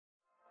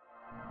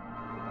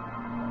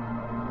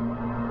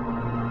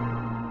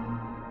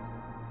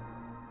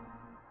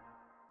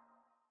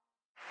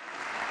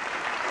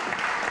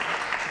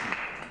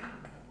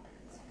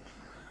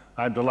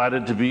I'm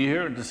delighted to be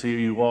here, to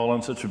see you all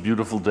on such a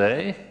beautiful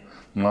day,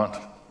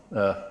 not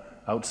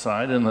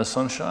outside in the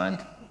sunshine.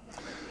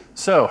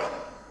 So,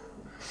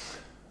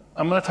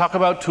 I'm going to talk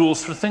about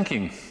tools for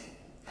thinking.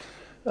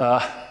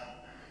 One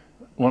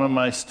of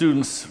my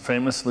students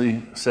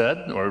famously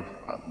said, or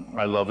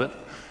I love it,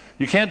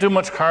 you can't do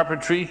much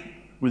carpentry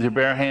with your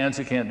bare hands,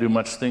 you can't do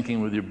much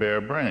thinking with your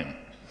bare brain.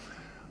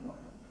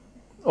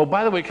 Oh,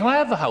 by the way, can I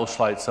have the house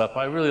lights up?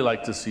 I really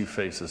like to see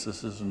faces.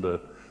 This isn't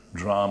a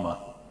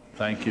drama.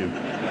 Thank you.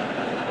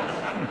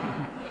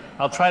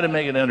 I'll try to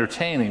make it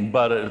entertaining,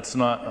 but it's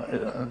not,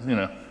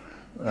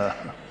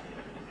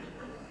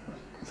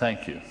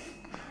 thank you.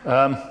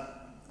 How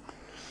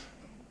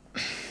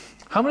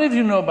many of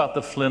you know about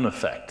the Flynn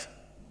effect?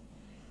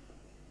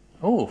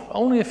 Oh,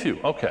 only a few,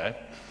 okay.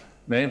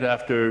 Named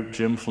after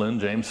James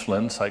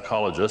Flynn,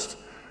 psychologist.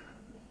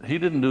 He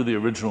didn't do the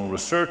original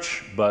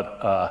research,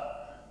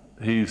 but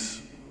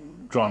he's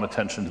drawn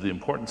attention to the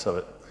importance of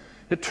it.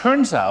 It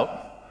turns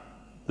out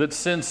that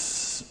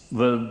since in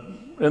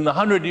the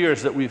 100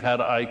 years that we've had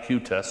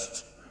IQ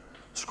tests,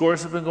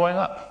 scores have been going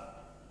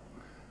up.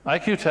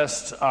 IQ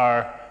tests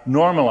are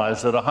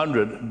normalized at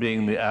 100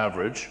 being the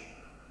average,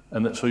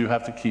 and so you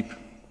have to keep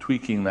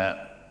tweaking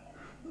that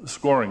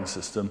scoring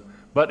system.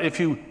 But if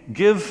you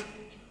give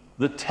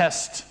the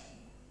test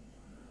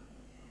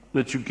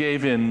that you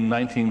gave in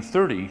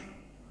 1930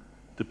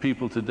 to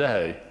people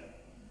today,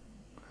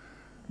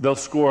 they'll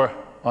score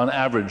on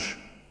average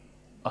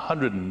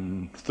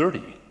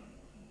 130,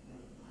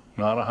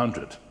 not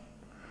 100.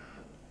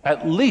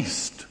 At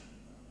least,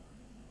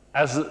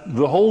 as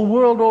the whole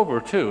world over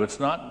too, it's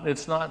not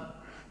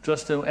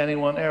just in any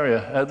one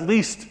area, at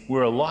least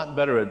we're a lot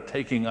better at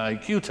taking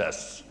IQ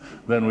tests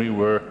than we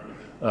were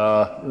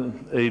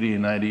 80,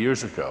 90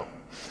 years ago.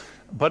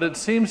 But it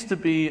seems to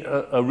be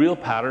a real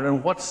pattern,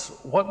 and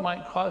what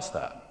might cause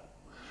that?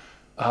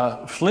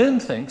 Flynn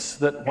thinks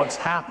that what's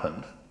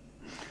happened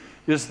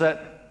is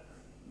that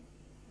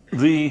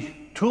the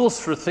tools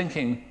for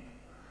thinking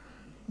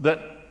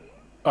that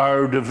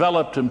are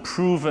developed and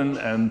proven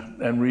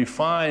and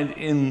refined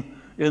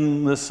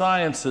in the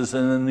sciences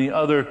and in the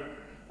other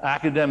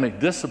academic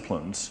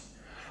disciplines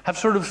have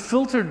sort of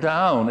filtered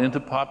down into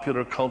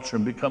popular culture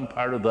and become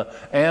part of the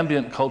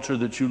ambient culture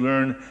that you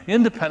learn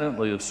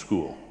independently of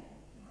school.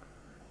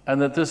 And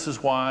that this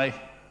is why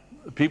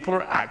people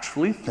are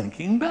actually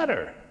thinking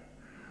better.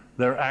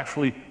 They're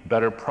actually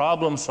better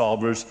problem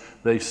solvers,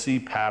 they see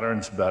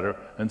patterns better,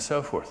 and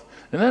so forth.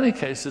 In any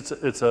case,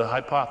 it's a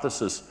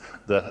hypothesis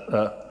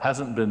that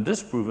hasn't been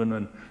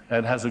disproven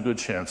and has a good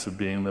chance of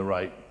being the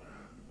right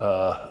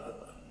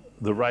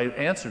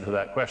answer to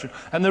that question.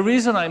 And the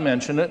reason I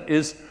mention it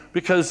is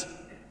because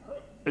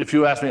if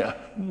you ask me,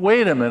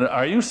 wait a minute,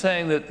 are you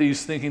saying that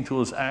these thinking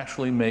tools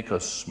actually make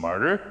us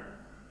smarter?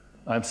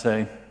 I'm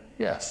saying,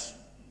 yes,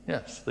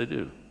 they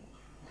do.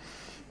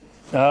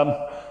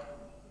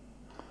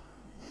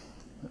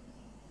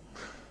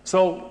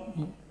 So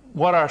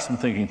what are some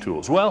thinking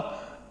tools? Well,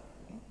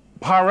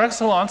 par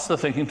excellence, the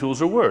thinking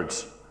tools are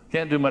words.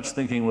 Can't do much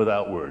thinking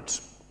without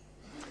words.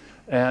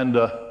 And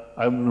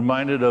I'm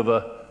reminded of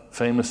a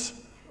famous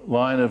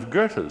line of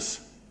Goethe's.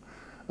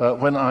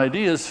 When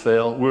ideas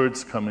fail,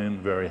 words come in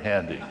very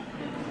handy.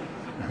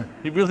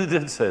 He really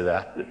did say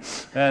that.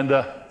 And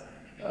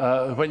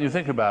when you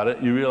think about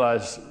it, you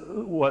realize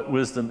what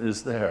wisdom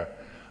is there.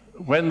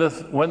 When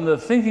the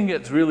thinking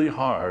gets really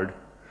hard,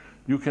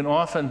 you can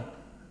often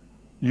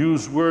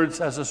use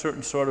words as a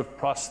certain sort of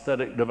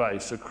prosthetic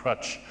device, a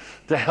crutch,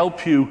 to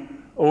help you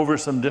over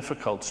some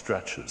difficult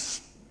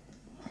stretches.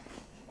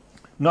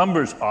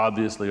 Numbers,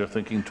 obviously, are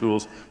thinking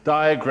tools.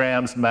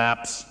 Diagrams,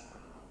 maps,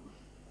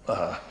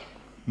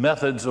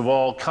 methods of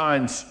all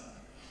kinds,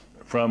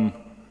 from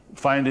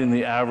finding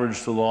the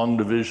average to long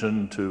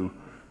division to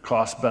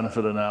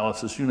cost-benefit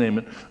analysis, you name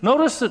it.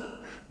 Notice that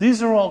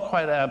these are all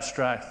quite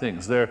abstract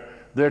things.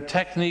 They're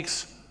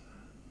techniques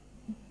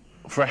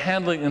for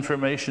handling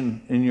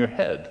information in your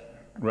head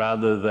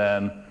rather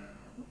than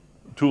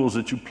tools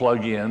that you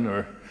plug in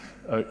or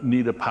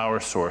need a power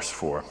source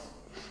for.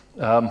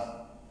 Then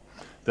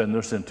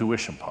there's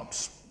intuition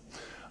pumps.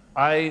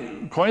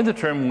 I coined the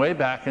term way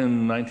back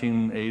in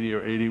 1980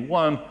 or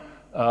 81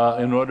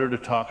 in order to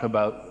talk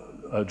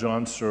about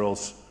John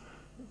Searle's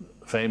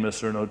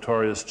famous or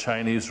notorious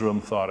Chinese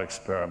room thought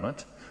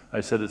experiment.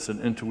 I said it's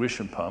an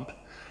intuition pump.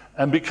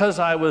 And because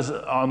I was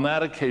on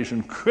that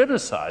occasion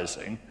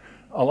criticizing,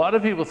 a lot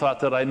of people thought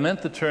that I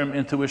meant the term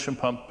intuition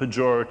pump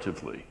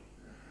pejoratively.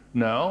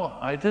 No,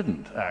 I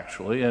didn't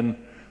actually,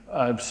 and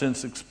I've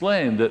since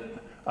explained that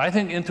I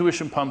think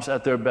intuition pumps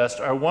at their best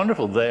are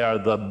wonderful. They are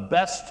the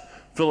best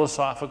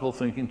philosophical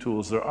thinking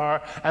tools there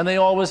are, and they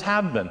always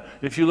have been.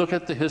 If you look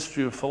at the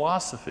history of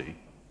philosophy,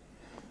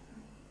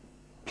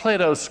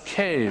 Plato's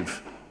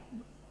cave,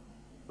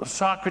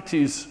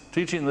 Socrates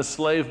teaching the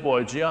slave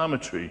boy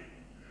geometry,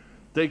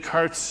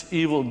 Descartes'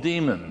 evil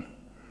demon,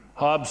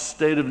 Hobbes'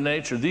 state of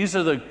nature. These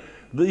are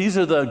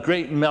the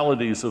great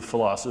melodies of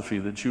philosophy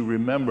that you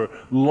remember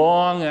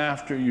long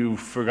after you've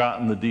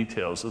forgotten the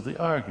details of the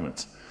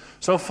arguments.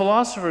 So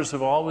philosophers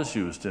have always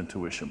used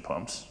intuition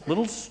pumps,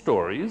 little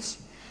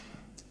stories,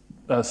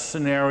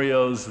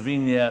 scenarios,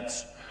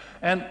 vignettes,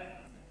 and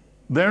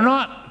they're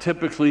not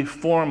typically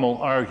formal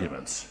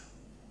arguments.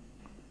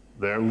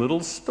 They're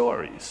little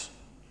stories.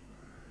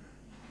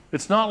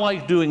 It's not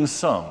like doing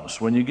sums.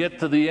 When you get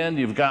to the end,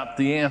 you've got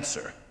the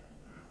answer.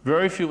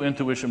 Very few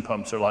intuition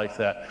pumps are like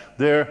that.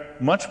 They're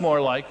much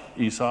more like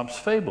Aesop's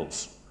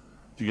fables.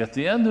 You get to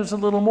the end, there's a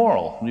little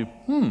moral.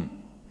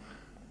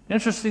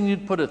 Interesting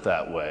you'd put it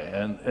that way.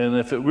 And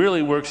if it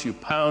really works, you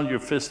pound your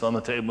fist on the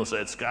table and say,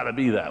 it's got to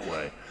be that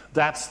way.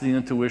 That's the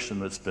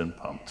intuition that's been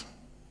pumped.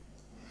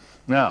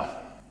 Now,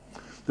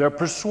 they're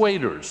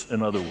persuaders,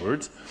 in other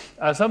words.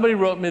 Somebody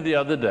wrote me the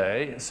other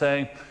day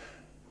saying,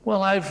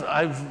 well,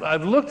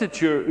 I've looked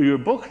at your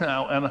book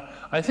now, and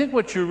I think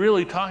what you're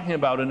really talking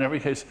about in every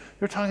case,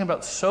 you're talking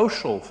about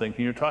social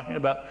thinking. You're talking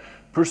about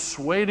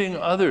persuading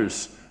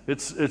others.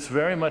 It's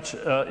very much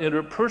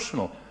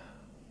interpersonal.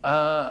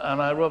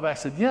 And I wrote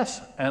back and said,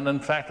 yes, and in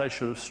fact, I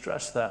should have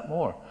stressed that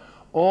more.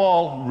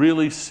 All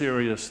really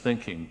serious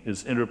thinking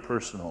is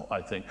interpersonal,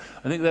 I think.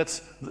 I think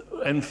that's,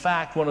 in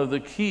fact, one of the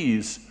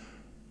keys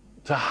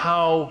to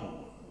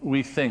how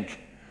we think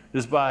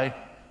is by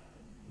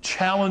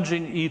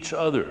challenging each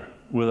other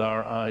with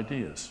our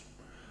ideas.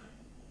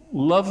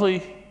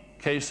 Lovely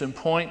case in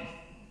point,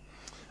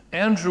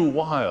 Andrew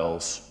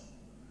Wiles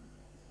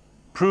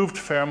proved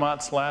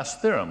Fermat's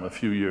last theorem a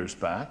few years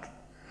back,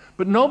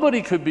 but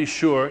nobody could be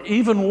sure,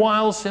 even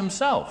Wiles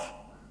himself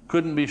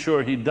couldn't be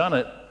sure he'd done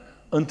it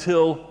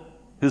until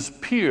his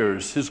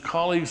peers, his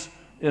colleagues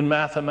in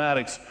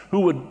mathematics, who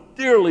would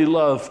dearly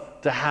love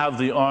to have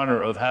the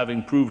honor of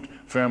having proved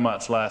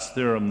Fermat's last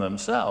theorem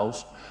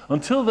themselves,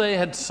 until they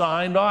had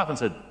signed off and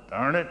said,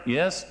 darn it,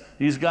 yes,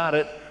 he's got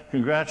it,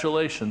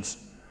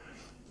 congratulations.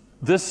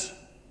 This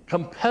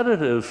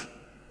competitive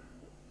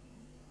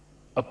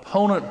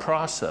opponent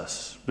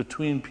process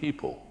between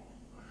people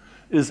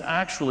is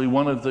actually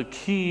one of the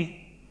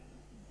key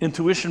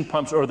intuition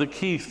pumps or the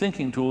key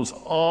thinking tools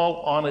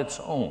all on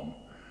its own.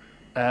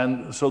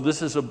 And so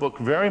this is a book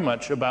very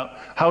much about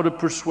how to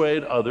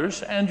persuade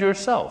others and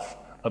yourself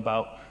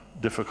about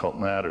difficult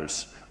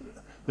matters.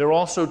 There are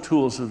also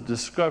tools of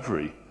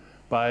discovery.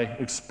 By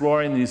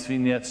exploring these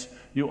vignettes,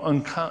 you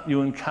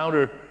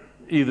encounter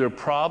either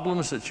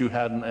problems that you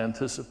hadn't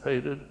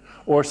anticipated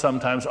or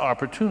sometimes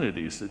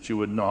opportunities that you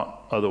would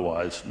not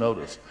otherwise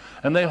notice.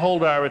 And they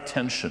hold our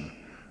attention.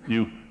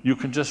 You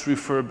can just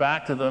refer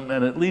back to them,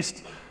 and at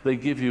least they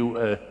give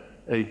you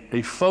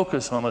a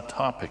focus on a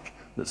topic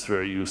that's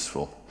very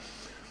useful.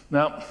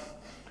 Now,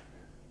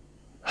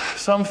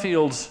 some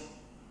fields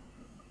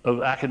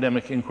of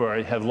academic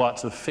inquiry have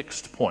lots of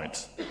fixed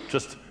points,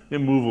 just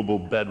immovable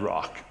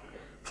bedrock.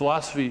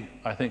 Philosophy,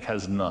 I think,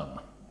 has none.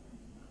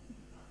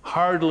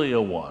 Hardly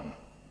a one.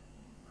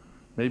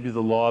 Maybe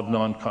the law of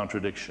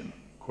non-contradiction,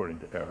 according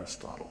to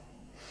Aristotle.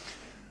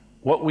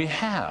 What we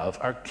have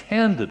are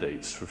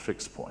candidates for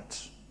fixed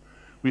points.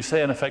 We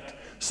say, in effect,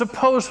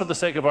 suppose for the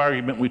sake of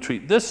argument we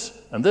treat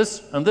this and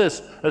this and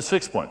this as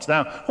fixed points.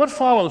 Now, what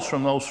follows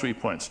from those 3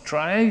 points?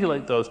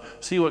 Triangulate those,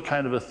 see what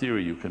kind of a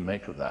theory you can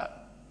make of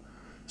that.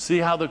 See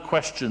how the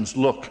questions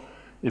look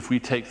if we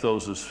take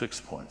those as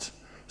fixed points.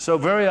 So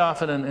very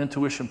often an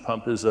intuition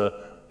pump is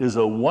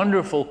a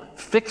wonderful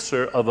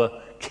fixer of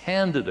a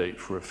candidate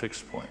for a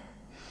fixed point.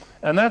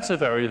 And that's a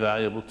very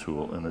valuable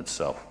tool in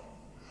itself.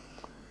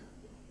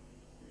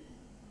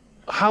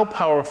 How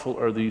powerful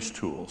are these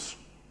tools?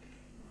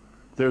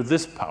 They're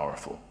this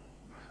powerful.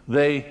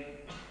 They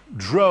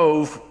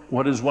drove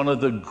what is one of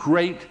the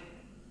great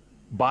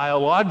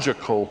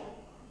biological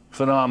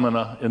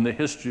phenomena in the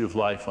history of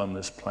life on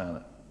this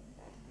planet.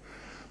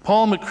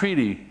 Paul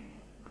MacCready,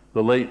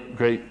 the late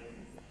great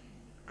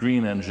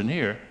green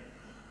engineer,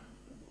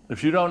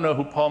 if you don't know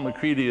who Paul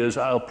MacCready is,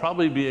 I'll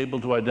probably be able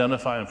to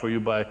identify him for you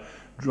by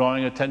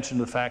drawing attention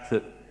to the fact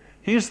that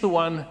he's the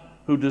one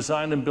who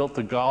designed and built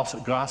the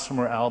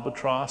Gossamer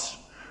Albatross,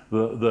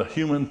 the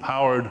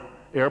human-powered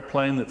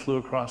airplane that flew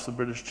across the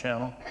British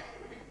Channel.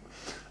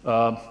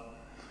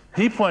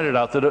 He pointed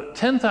out that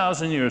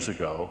 10,000 years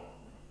ago,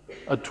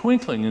 a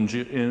twinkling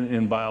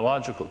in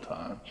biological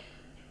time,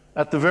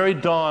 at the very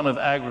dawn of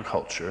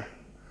agriculture,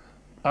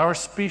 our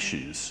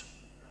species,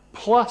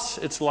 plus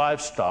its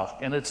livestock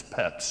and its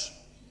pets,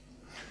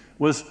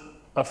 was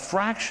a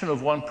fraction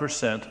of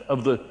 1%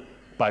 of the,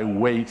 by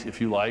weight, if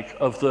you like,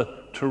 of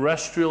the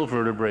terrestrial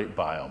vertebrate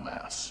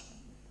biomass.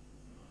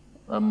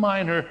 A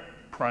minor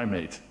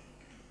primate.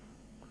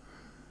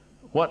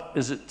 What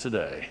is it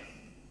today,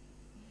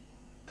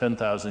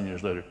 10,000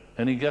 years later?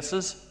 Any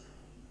guesses?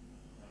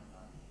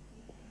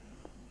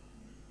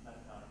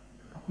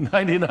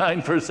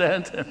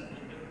 99%?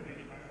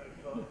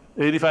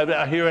 85?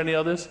 I hear any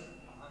others?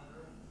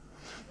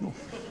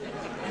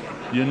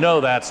 You know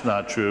that's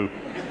not true.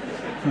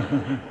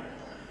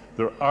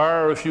 There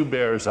are a few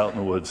bears out in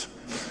the woods.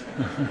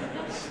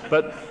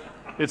 But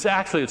it's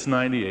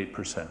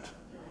 98%.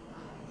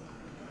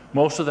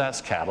 Most of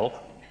that's cattle.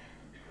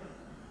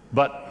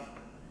 But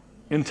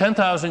in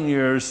 10,000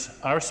 years,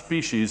 our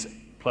species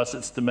plus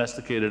its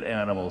domesticated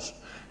animals,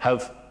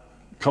 have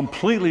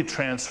completely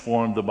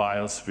transformed the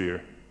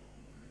biosphere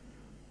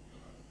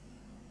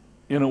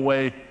in a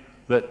way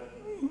that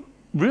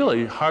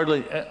really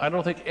hardly, I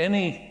don't think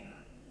any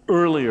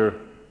earlier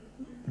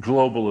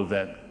global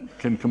event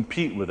can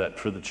compete with that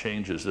for the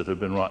changes that have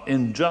been wrought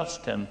in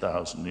just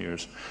 10,000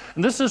 years.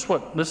 And this is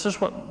what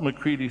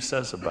Macready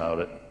says about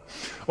it.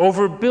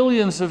 Over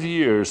billions of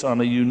years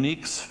on a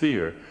unique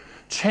sphere,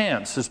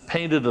 chance has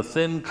painted a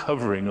thin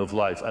covering of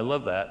life. I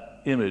love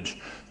that image.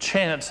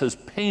 Chance has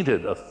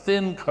painted a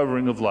thin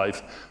covering of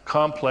life,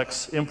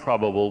 complex,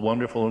 improbable,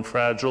 wonderful, and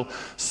fragile.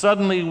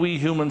 Suddenly, we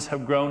humans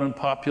have grown in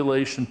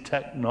population,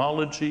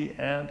 technology,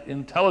 and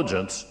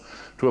intelligence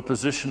to a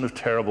position of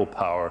terrible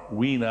power.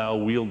 We now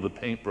wield the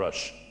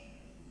paintbrush.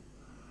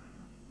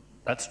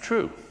 That's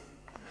true.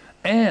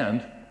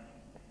 And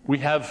we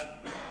have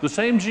the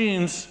same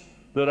genes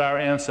that our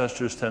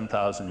ancestors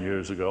 10,000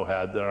 years ago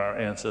had, that our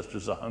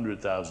ancestors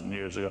 100,000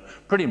 years ago,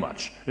 pretty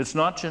much. It's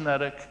not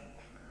genetic,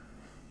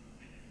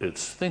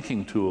 it's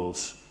thinking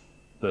tools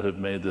that have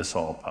made this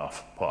all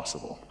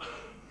possible.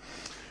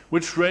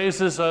 Which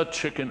raises a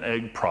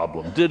chicken-egg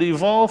problem. Did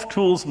evolved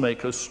tools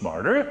make us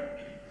smarter?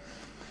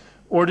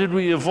 Or did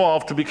we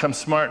evolve to become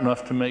smart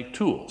enough to make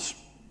tools?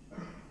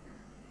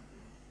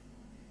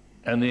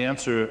 And the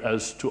answer,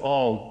 as to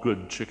all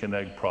good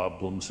chicken-egg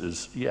problems,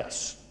 is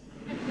yes.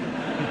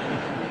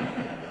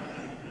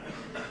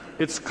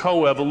 It's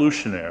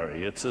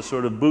co-evolutionary. It's a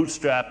sort of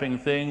bootstrapping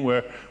thing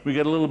where we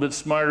get a little bit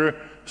smarter,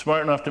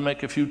 smart enough to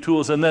make a few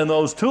tools, and then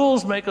those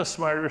tools make us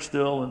smarter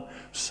still, and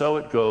so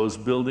it goes,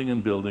 building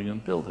and building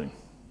and building.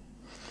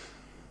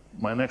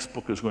 My next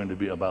book is going to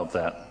be about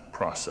that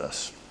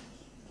process.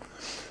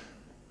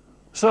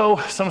 So,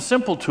 some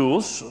simple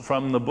tools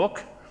from the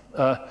book.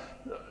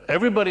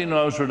 Everybody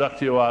knows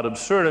reductio ad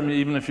absurdum,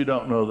 even if you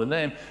don't know the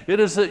name. It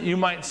is that you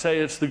might say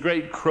it's the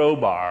great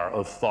crowbar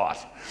of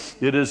thought.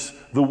 It is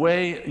the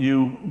way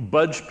you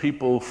budge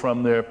people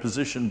from their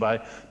position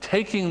by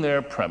taking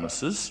their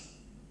premises,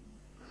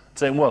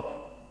 saying,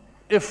 well,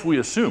 if we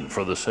assume,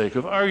 for the sake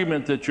of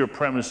argument, that your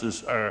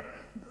premises are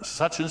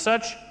such and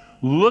such,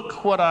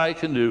 look what I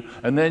can do,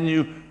 and then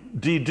you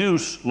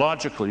deduce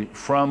logically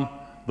from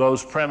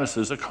those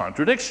premises a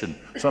contradiction,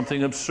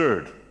 something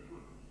absurd.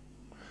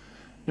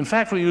 In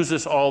fact, we use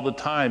this all the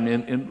time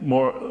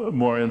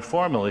more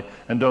informally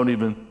and don't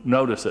even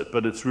notice it,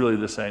 but it's really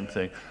the same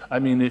thing. I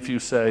mean, if you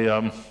say,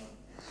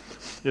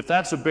 if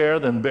that's a bear,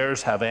 then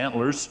bears have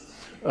antlers,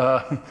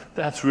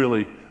 that's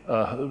really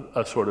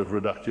a sort of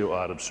reductio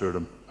ad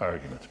absurdum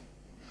argument.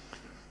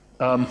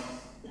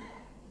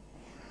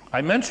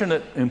 I mention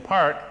it in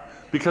part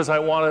because I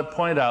want to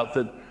point out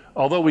that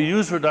although we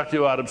use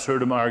reductio ad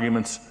absurdum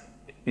arguments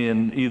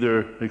in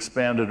either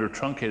expanded or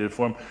truncated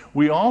form,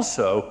 we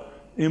also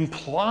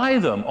imply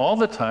them all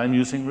the time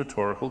using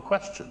rhetorical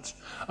questions.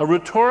 A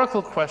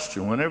rhetorical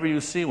question, whenever you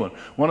see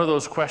one of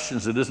those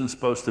questions that isn't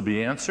supposed to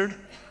be answered,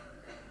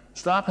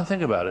 stop and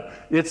think about it.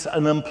 It's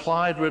an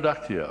implied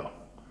reductio.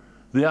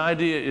 The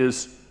idea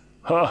is,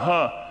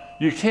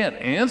 you can't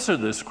answer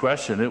this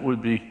question. It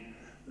would be,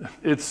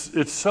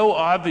 it's so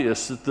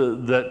obvious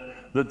that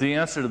the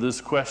answer to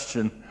this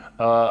question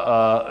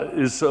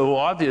is so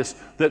obvious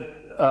that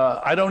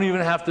I don't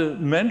even have to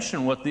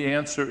mention what the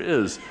answer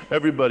is.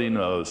 Everybody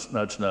knows,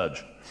 nudge,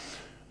 nudge.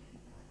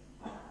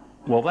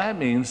 Well, that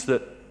means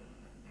that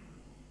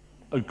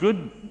a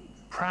good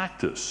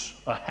practice,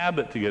 a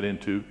habit to get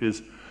into,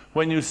 is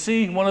when you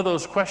see one of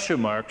those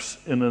question marks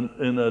in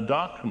a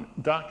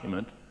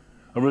document,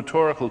 a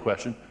rhetorical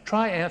question,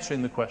 try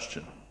answering the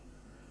question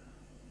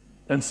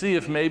and see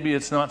if maybe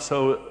it's not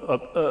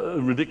so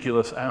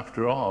ridiculous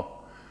after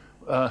all.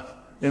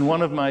 In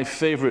one of my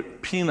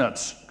favorite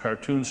Peanuts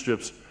cartoon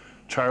strips,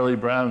 Charlie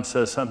Brown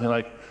says something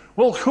like,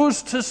 well,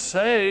 who's to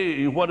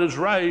say what is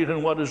right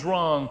and what is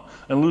wrong?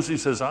 And Lucy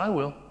says, I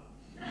will.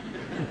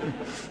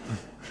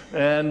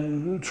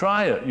 And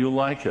try it, you'll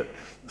like it.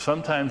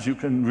 Sometimes you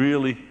can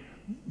really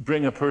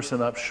bring a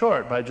person up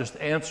short by just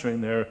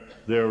answering their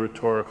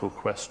rhetorical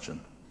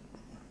question.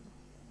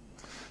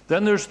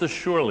 Then there's the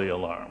surely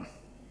alarm.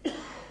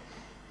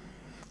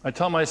 I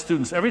tell my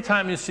students, every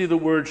time you see the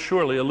word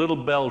surely, a little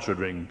bell should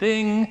ring,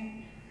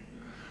 ding,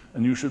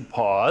 and you should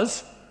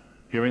pause,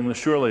 hearing the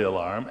surely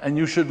alarm, and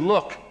you should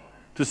look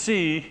to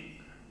see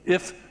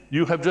if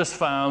you have just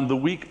found the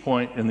weak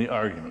point in the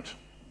argument.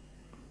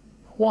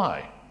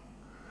 Why?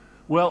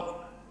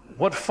 Well,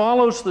 what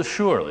follows the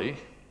surely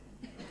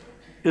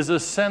is a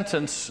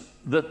sentence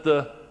that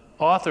the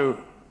author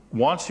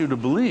wants you to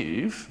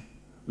believe,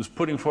 is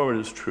putting forward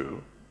as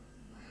true.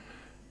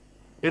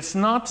 It's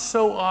not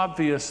so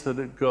obvious that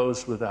it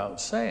goes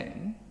without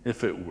saying.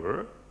 If it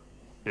were,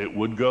 it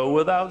would go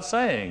without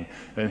saying.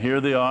 And here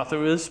the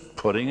author is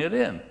putting it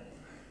in,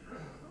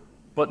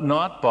 but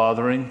not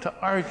bothering to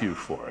argue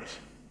for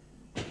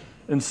it.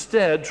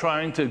 Instead,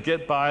 trying to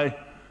get by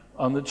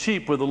on the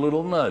cheap with a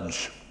little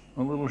nudge,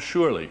 a little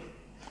surely.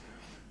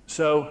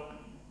 So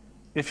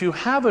if you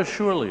have a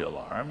surely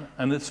alarm,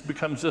 and it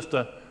becomes just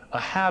a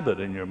habit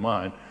in your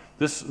mind,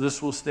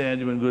 this will stand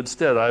you in good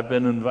stead. I've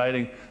been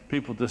inviting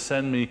people to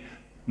send me,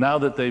 now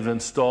that they've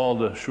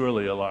installed a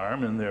surely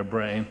alarm in their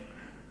brain,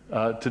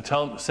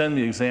 send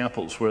me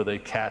examples where they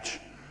catch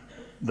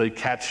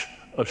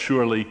a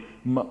surely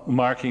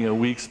marking a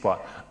weak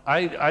spot.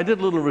 I did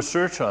a little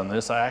research on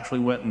this. I actually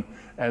went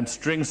and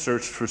string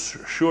searched for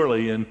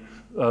surely in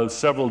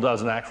several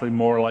dozen, actually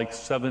more like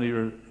 70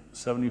 or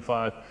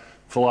 75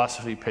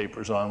 philosophy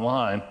papers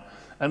online,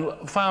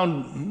 and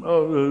found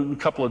a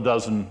couple of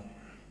dozen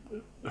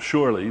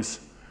surelies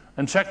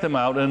and checked them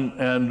out,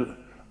 and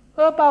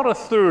about a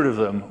third of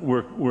them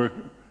were,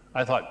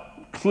 I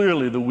thought,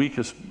 clearly the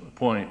weakest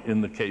point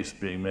in the case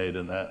being made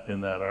in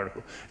that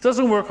article. It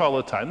doesn't work all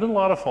the time. There's a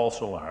lot of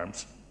false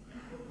alarms.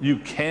 You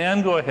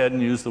can go ahead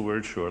and use the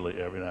word surely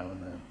every now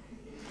and then.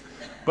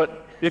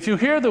 But if you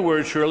hear the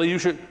word surely, you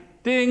should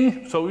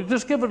ding. So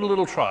just give it a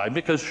little try,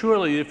 because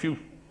surely if you,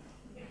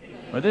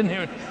 I didn't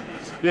hear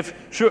it.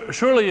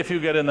 Surely if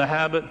you get in the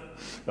habit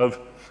of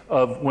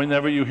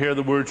whenever you hear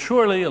the word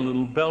surely, a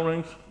little bell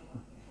rings.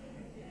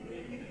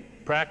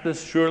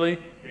 Practice, surely,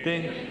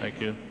 ding.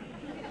 Thank you.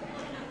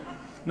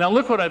 Now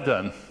look what I've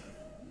done.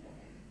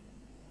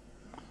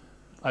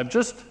 I've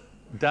just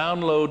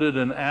downloaded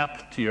an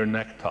app to your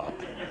necktop.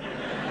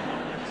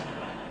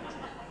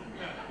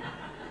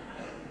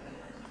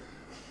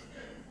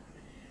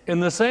 In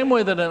the same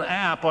way that an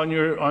app on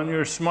your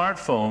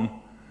smartphone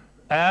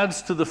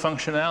adds to the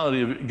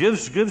functionality of it,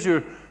 gives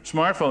your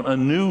smartphone a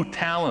new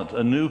talent,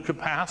 a new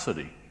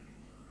capacity.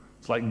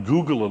 It's like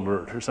Google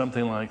Alert or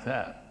something like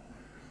that.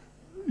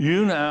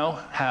 You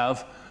now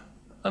have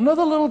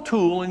another little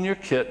tool in your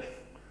kit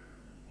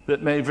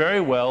that may very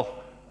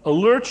well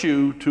alert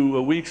you to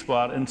a weak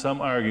spot in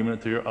some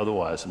argument that you're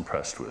otherwise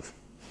impressed with.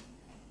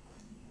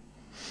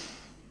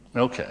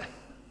 Okay.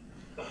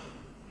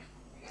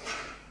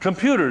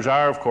 Computers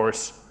are, of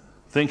course,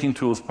 thinking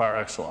tools par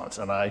excellence,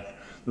 and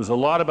there's a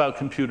lot about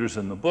computers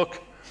in the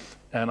book,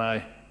 and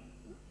I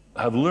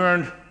have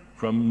learned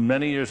from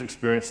many years'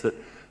 experience that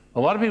a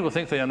lot of people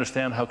think they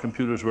understand how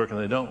computers work, and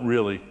they don't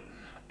really.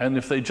 And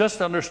if they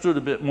just understood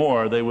a bit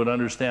more, they would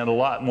understand a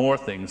lot more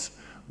things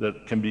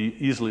that can be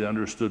easily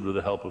understood with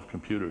the help of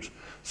computers.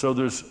 So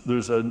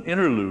there's an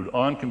interlude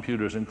on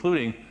computers,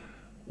 including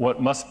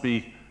what must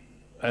be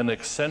an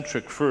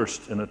eccentric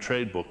first in a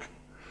trade book.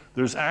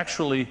 There's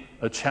actually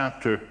a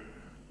chapter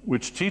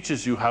which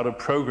teaches you how to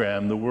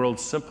program the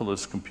world's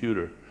simplest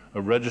computer,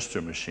 a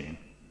register machine.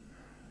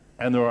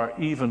 And there are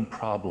even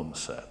problem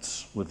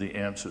sets with the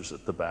answers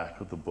at the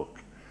back of the book.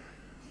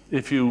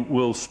 If you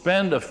will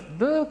spend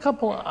a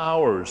couple of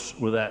hours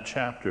with that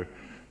chapter,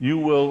 you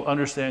will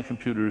understand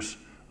computers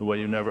the way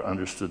you never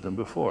understood them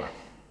before.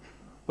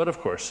 But of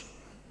course,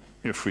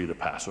 you're free to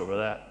pass over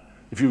that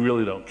if you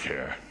really don't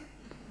care.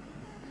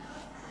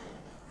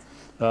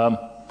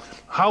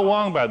 How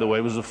Wang, by the way,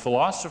 was a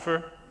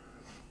philosopher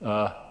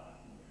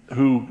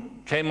who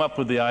came up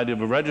with the idea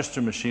of a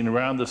register machine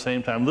around the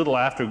same time, a little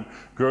after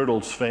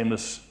Gödel's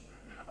famous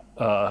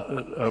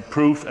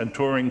proof and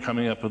Turing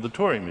coming up with the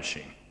Turing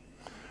machine.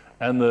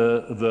 And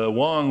the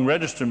Wang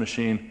register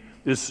machine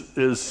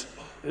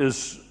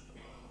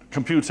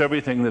computes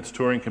everything that's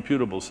Turing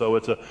computable. So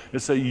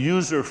it's a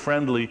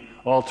user-friendly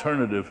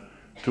alternative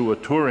to a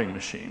Turing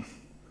machine.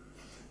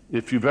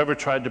 If you've ever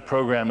tried to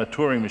program a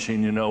Turing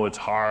machine, you know it's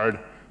hard,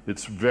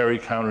 it's very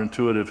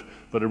counterintuitive,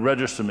 but a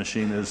register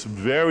machine is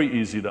very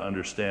easy to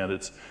understand.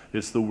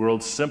 It's the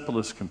world's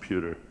simplest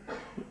computer,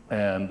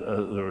 and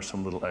there are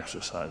some little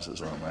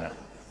exercises on that.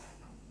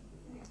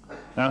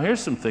 Now here's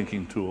some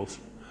thinking tools.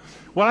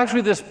 Well,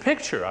 actually, this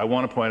picture, I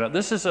want to point out,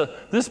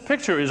 this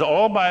picture is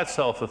all by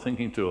itself a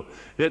thinking tool.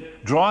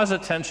 It draws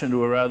attention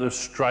to a rather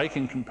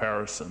striking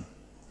comparison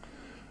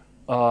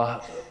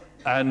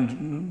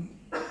and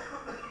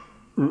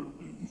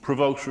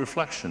provokes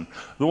reflection.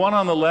 The one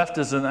on the left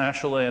is an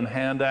Acheulean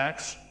hand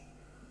axe.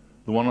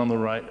 The one on the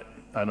right,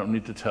 I don't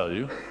need to tell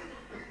you.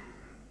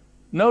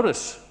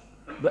 Notice,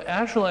 the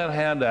Acheulean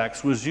hand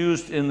axe was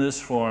used in this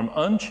form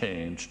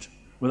unchanged,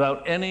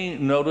 without any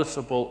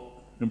noticeable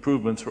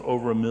improvements for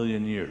over 1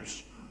 million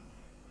years.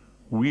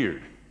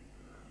 Weird.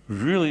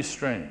 Really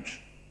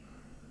strange.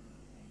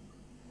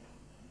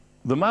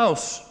 The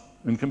mouse,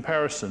 in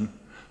comparison,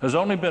 has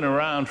only been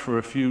around for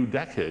a few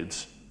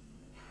decades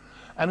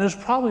and is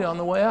probably on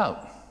the way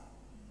out.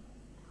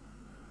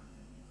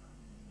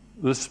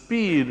 The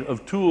speed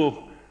of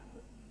tool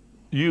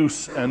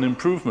use and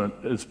improvement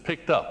is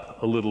picked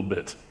up a little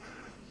bit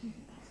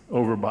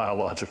over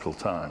biological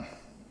time.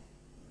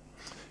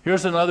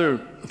 Here's another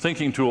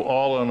thinking tool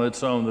all on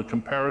its own, the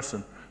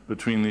comparison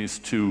between these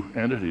two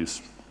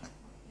entities.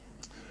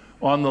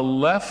 On the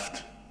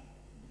left,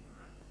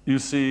 you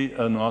see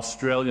an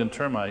Australian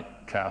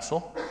termite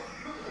castle.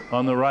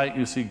 On the right,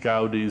 you see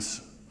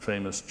Gaudi's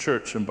famous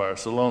church in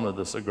Barcelona,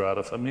 the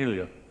Sagrada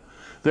Familia.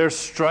 They're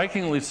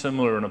strikingly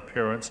similar in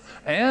appearance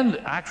and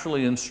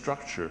actually in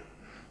structure,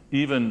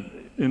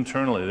 even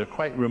internally. They're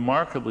quite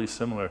remarkably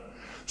similar.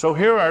 So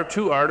here are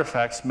two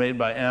artifacts made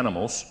by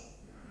animals,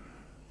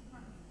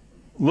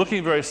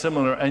 looking very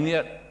similar and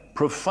yet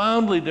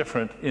profoundly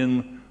different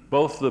in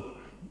both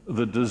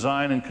the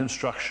design and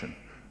construction.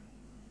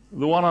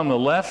 The one on the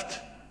left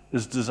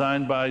is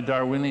designed by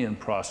Darwinian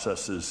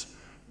processes.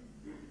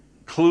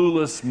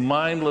 Clueless,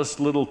 mindless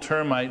little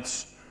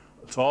termites.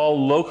 It's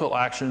all local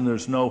action.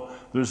 There's no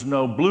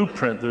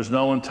blueprint. There's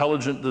no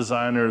intelligent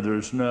designer.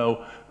 There's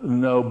no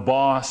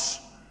boss.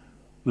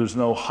 There's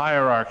no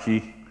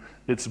hierarchy.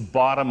 It's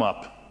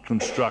bottom-up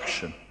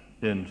construction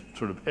in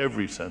sort of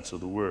every sense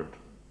of the word.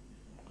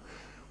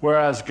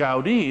 Whereas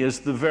Gaudí is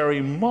the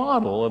very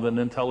model of an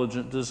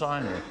intelligent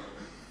designer.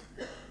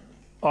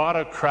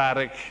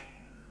 Autocratic,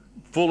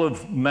 full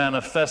of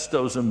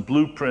manifestos and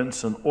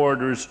blueprints and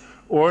orders,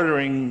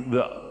 ordering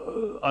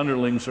the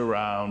underlings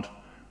around.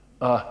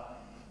 Now,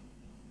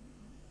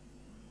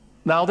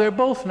 they're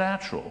both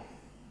natural.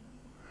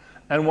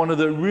 And one of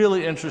the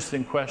really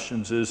interesting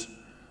questions is,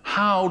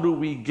 how do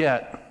we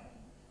get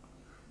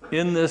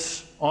on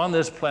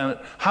this planet,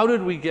 how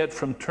did we get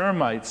from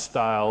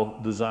termite-style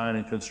design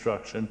and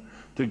construction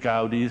to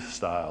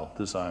Gaudí-style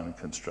design and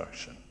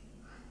construction?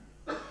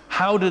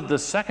 How did the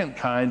second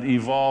kind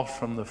evolve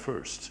from the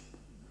first?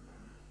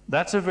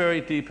 That's a very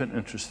deep and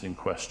interesting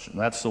question.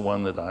 That's the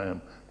one that I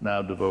am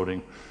now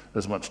devoting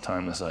as much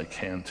time as I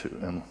can to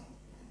and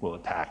will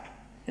attack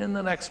in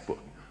the next book.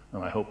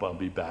 And I hope I'll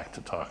be back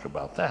to talk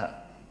about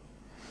that.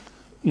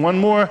 One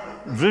more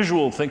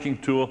visual thinking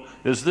tool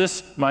is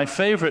this, my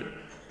favorite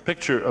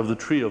picture of the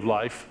tree of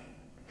life.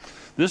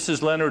 This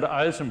is Leonard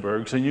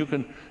Eisenberg's, and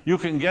you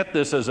can get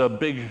this as a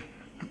big,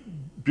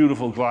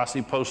 beautiful,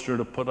 glossy poster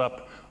to put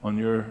up on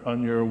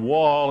your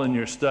wall in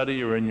your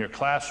study or in your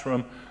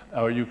classroom,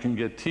 or you can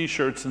get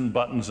T-shirts and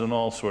buttons and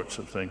all sorts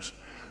of things.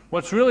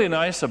 What's really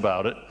nice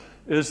about it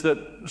is that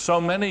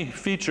so many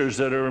features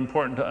that are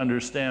important to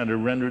understand are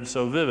rendered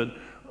so vivid.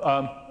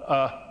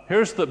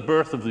 Here's the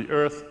birth of the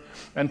Earth,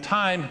 and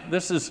time.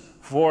 This is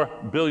 4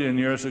 billion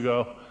years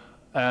ago.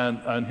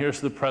 And here's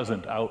the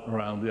present out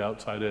around the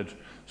outside edge.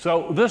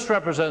 So this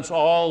represents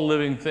all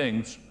living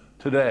things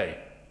today.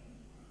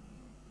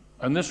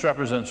 And this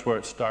represents where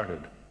it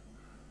started.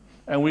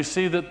 And we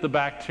see that the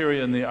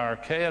bacteria and the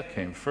archaea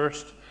came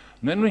first.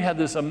 And then we had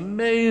this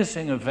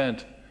amazing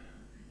event,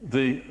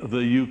 the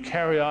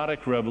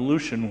eukaryotic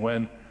revolution,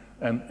 when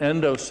an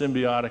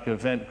endosymbiotic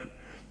event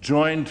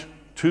joined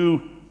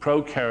two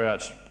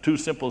prokaryotes, two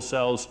simple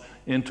cells,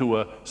 into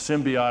a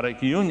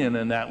symbiotic union,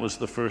 and that was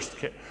the first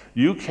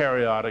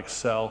eukaryotic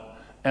cell.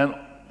 And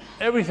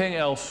everything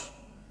else,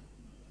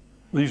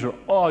 these are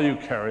all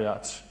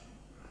eukaryotes.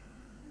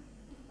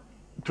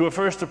 To a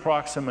first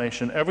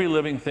approximation, every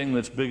living thing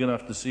that's big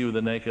enough to see with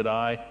the naked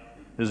eye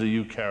is a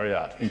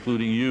eukaryote,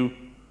 including you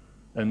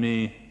and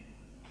me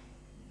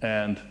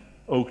and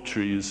oak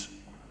trees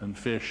and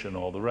fish and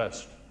all the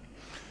rest.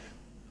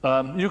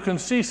 You can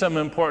see some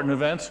important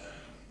events.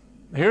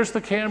 Here's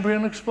the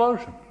Cambrian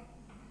explosion.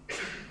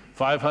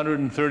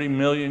 530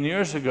 million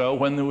years ago,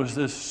 when there was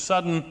this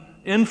sudden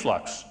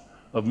influx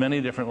of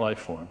many different life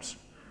forms.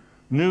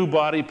 New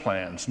body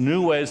plans,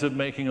 new ways of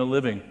making a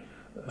living.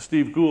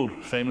 Steve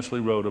Gould famously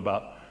wrote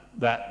about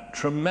that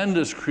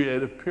tremendous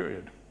creative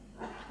period.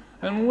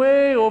 And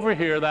way over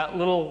here, that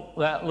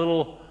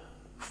little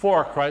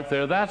fork right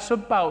there, that's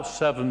about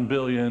 7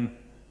 billion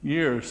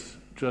years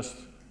just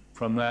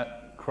from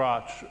that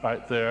crotch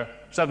right there.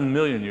 7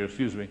 million years,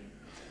 excuse me.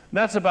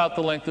 That's about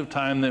the length of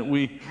time that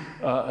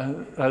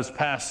has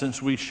passed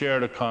since we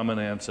shared a common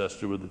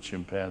ancestor with the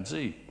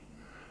chimpanzee.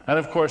 And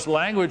of course,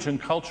 language and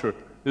culture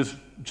is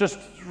just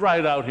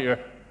right out here,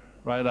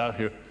 right out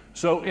here.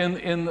 So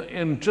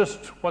in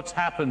just what's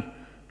happened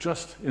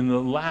just in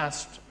the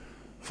last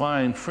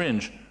fine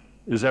fringe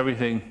is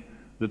everything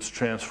that's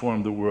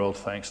transformed the world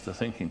thanks to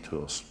thinking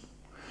tools.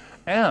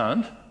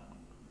 And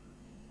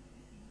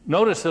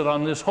notice that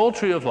on this whole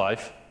tree of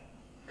life,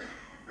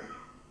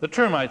 the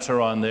termites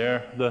are on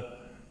there,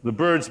 the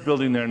birds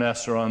building their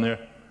nests are on there.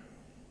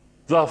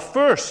 The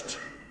first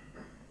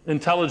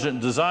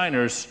intelligent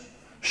designers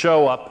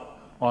show up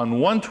on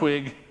one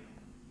twig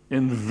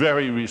in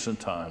very recent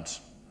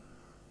times,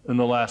 in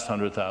the last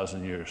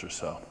 100,000 years or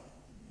so,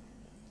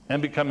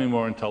 and becoming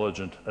more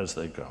intelligent as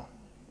they go.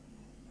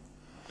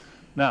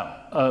 Now,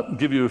 I'll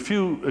give you a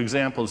few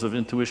examples of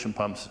intuition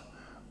pumps,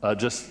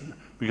 just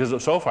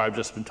because so far I've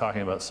just been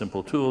talking about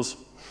simple tools.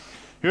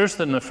 Here's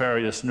the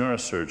nefarious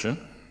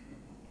neurosurgeon.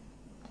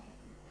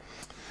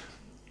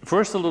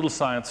 First, a little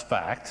science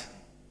fact.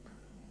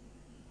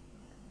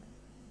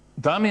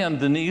 Damian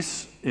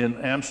Dennett in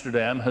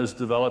Amsterdam has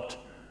developed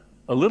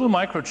a little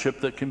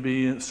microchip that can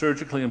be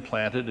surgically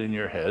implanted in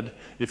your head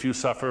if you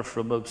suffer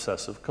from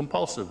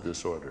obsessive-compulsive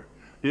disorder.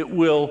 It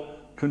will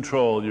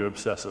control your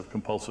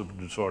obsessive-compulsive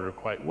disorder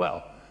quite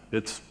well.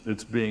 It's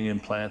being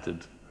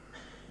implanted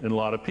in a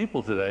lot of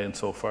people today, and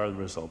so far the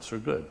results are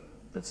good.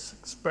 It's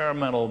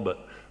experimental,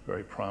 but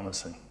very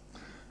promising.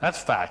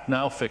 That's fact.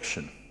 Now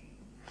fiction.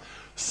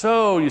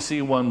 So you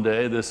see one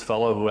day this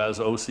fellow who has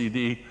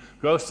OCD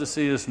goes to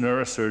see his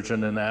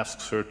neurosurgeon and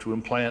asks her to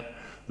implant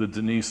the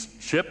Denise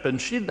chip, and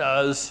she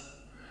does.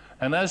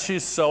 And as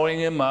she's sewing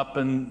him up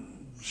and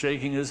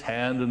shaking his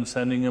hand and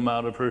sending him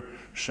out of her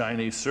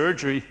shiny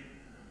surgery,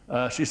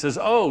 She says,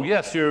 oh,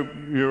 yes, your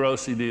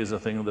OCD is a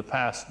thing of the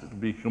past. It'll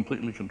be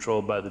completely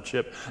controlled by the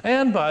chip.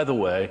 And by the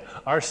way,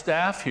 our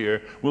staff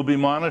here will be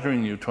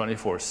monitoring you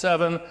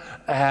 24/7,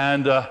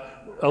 and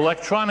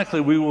electronically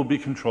we will be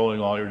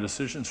controlling all your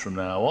decisions from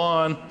now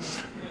on.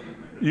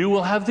 You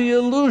will have the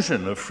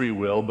illusion of free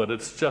will, but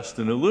it's just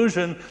an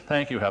illusion.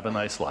 Thank you, have a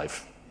nice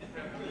life.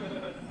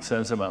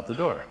 Sends him out the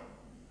door.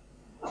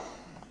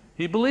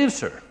 He believes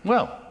her.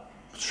 Well,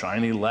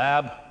 shiny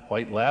lab,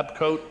 white lab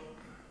coat,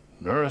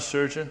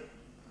 neurosurgeon.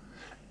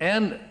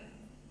 And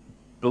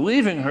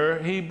believing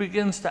her, he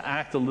begins to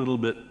act a little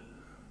bit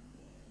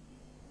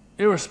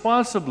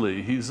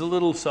irresponsibly. He's a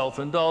little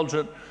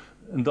self-indulgent,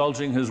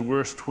 indulging his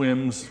worst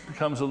whims,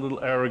 becomes a little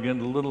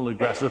arrogant, a little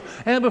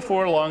aggressive, and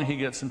before long he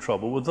gets in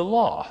trouble with the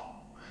law.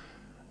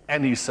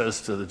 And he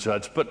says to the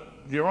judge, but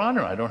Your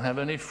Honor, I don't have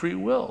any free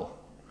will.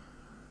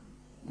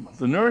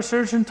 The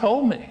neurosurgeon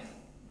told me.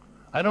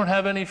 I don't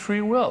have any free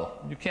will.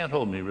 You can't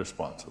hold me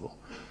responsible.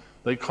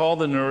 They call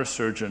the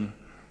neurosurgeon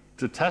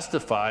to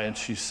testify, and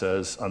she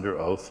says under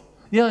oath,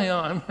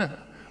 yeah,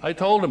 I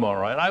told him all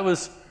right. I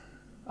was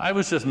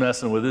just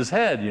messing with his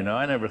head, you know.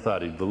 I never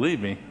thought he'd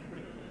believe me.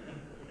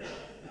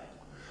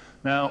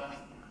 Now,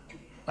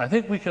 I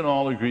think we can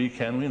all agree,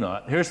 can we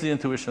not? Here's the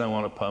intuition I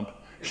want to pump.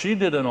 She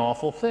did an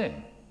awful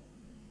thing.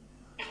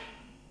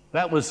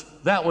 That was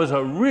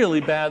a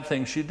really bad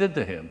thing she did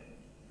to him.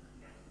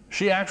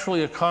 She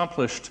actually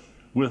accomplished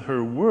with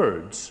her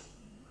words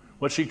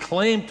what she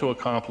claimed to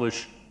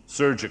accomplish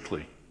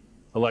surgically,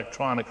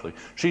 electronically.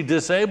 She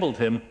disabled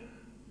him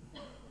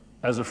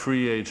as a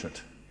free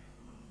agent.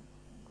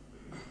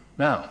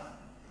 Now,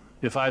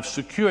 if I've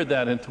secured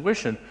that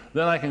intuition,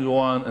 then I can go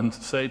on and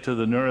say to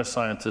the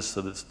neuroscientists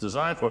that it's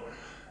designed for,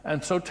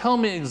 and so tell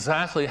me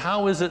exactly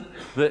how is it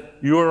that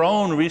your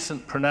own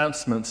recent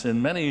pronouncements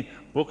in many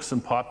books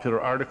and popular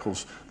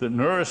articles that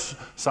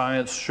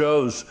neuroscience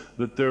shows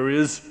that there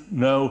is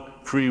no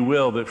free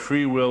will, that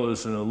free will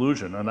is an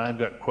illusion. And I've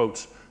got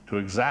quotes to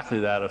exactly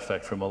that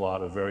effect from a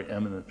lot of very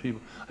eminent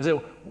people. I say,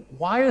 well,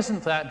 why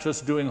isn't that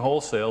just doing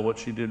wholesale what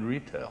she did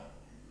retail?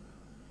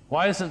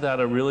 Why isn't that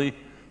a really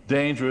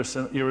dangerous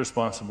and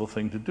irresponsible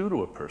thing to do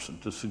to a person,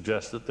 to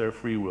suggest that their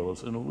free will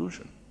is an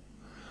illusion?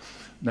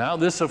 Now,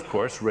 this, of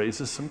course,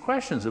 raises some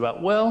questions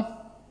about,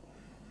 well,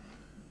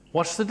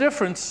 what's the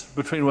difference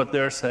between what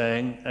they're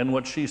saying and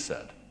what she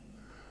said?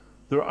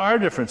 There are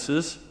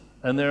differences,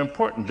 and they're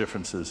important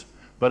differences.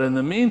 But in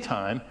the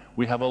meantime,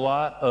 we have a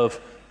lot of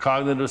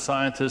cognitive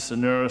scientists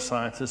and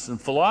neuroscientists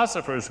and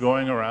philosophers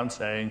going around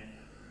saying,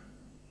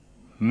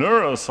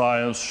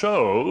 neuroscience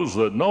shows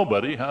that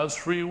nobody has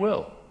free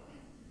will.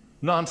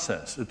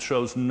 Nonsense. It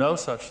shows no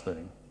such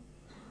thing.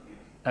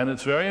 And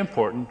it's very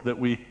important that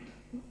we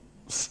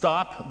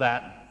stop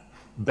that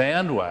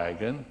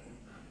bandwagon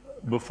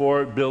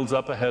before it builds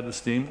up a head of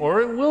steam,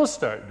 or it will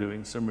start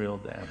doing some real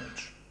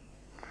damage.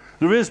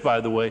 There is, by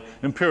the way,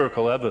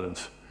 empirical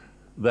evidence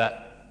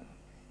that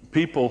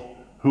people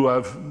who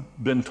have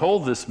been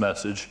told this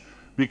message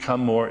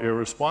become more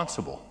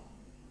irresponsible.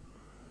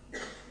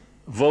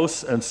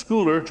 Vos and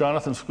Schooler,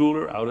 Jonathan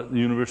Schooler, out at the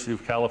University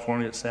of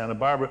California at Santa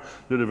Barbara,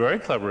 did a very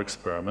clever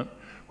experiment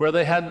where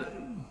they had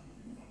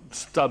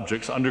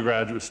subjects,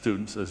 undergraduate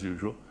students as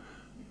usual,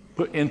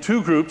 put in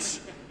two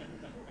groups.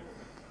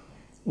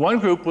 One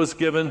group was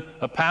given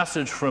a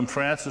passage from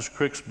Francis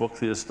Crick's book,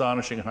 The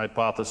Astonishing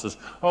Hypothesis,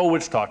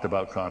 which talked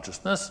about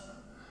consciousness.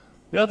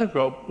 The other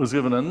group was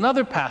given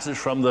another passage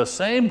from the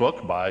same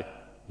book by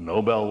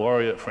Nobel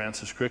laureate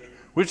Francis Crick,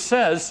 which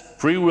says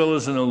free will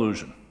is an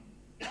illusion.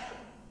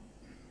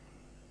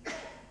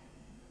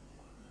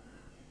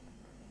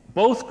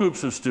 Both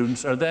groups of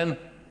students are then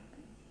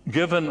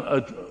given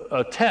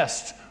a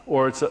test,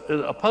 or it's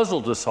a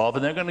puzzle to solve,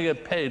 and they're going to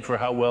get paid for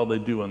how well they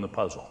do on the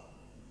puzzle.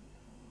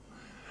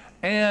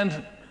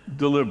 And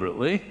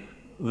deliberately,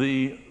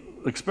 the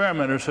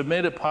experimenters have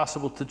made it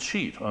possible to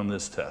cheat on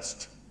this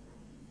test.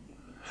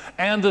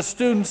 And the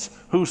students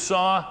who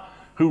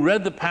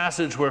read the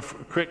passage where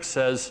Crick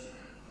says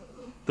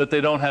that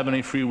they don't have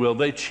any free will,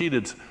 they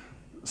cheated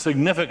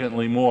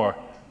significantly more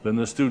than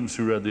the students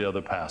who read the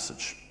other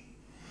passage.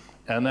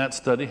 And that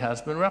study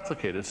has been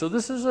replicated. So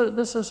this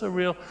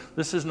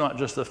is not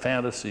just a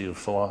fantasy of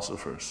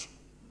philosophers.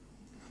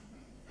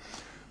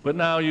 But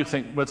now you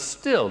think, but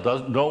still,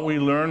 don't we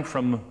learn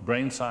from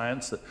brain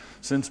science that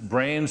since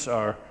brains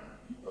are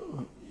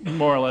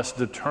more or less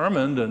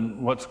determined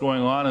and what's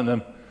going on in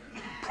them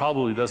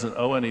probably doesn't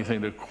owe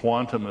anything to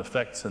quantum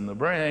effects in the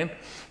brain,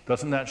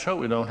 doesn't that show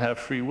we don't have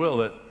free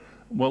will?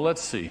 Well,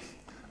 let's see.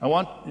 I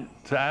want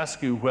to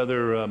ask you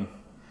whether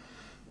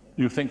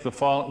you think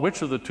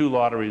which of the two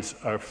lotteries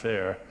are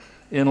fair.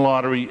 In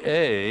lottery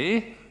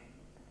A,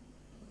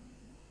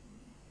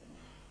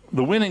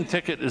 the winning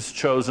ticket is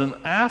chosen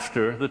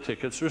after the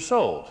tickets are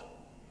sold.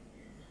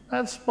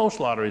 Most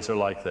lotteries are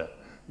like that.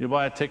 You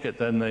buy a ticket,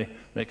 then they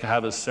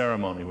have a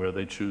ceremony where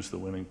they choose the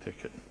winning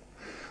ticket.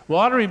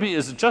 Lottery B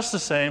is just the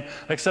same,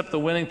 except the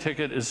winning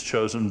ticket is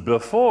chosen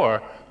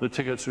before the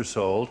tickets are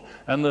sold,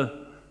 and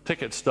the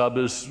ticket stub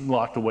is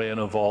locked away in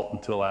a vault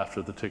until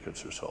after the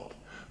tickets are sold.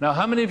 Now,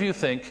 how many of you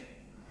think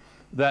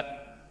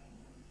that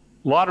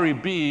lottery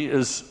B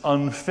is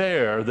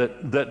unfair,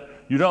 that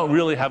you don't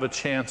really have a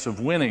chance of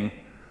winning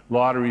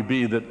lottery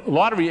B, that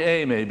lottery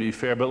A may be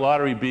fair, but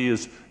lottery B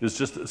is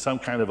just some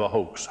kind of a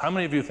hoax? How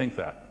many of you think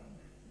that?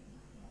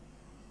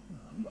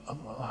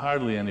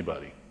 Hardly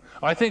anybody.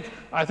 I think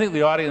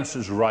the audience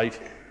is right.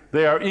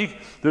 They're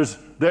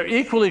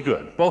equally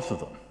good, both of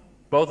them.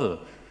 Both of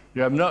them.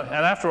 You have no, and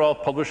after all,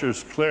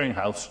 Publishers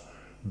Clearinghouse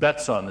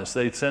bets on this.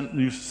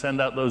 You send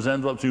out those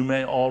envelopes. You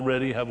may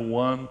already have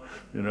won,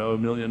 $1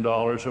 million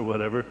or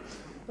whatever.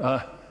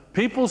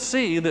 People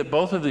see that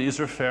both of these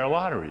are fair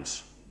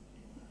lotteries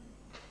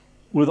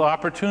with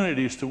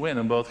opportunities to win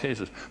in both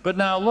cases. But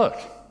now look,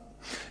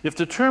 if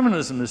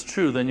determinism is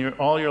true, then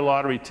all your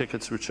lottery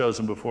tickets were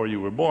chosen before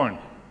you were born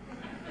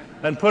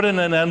and put in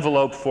an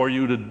envelope for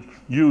you to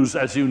use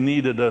as you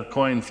needed a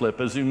coin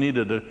flip, as you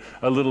needed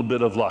a little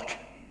bit of luck.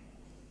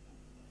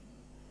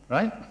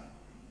 Right?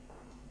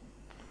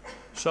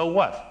 So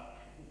what?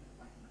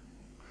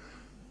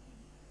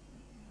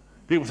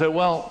 People say,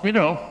 well,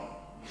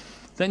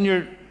 then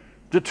you're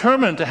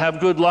determined to have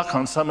good luck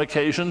on some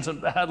occasions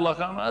and bad luck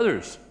on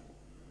others.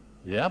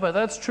 Yeah, but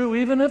that's true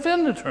even if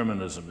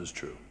indeterminism is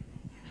true.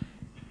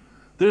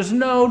 There's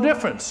no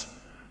difference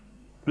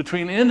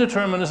between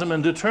indeterminism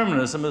and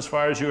determinism as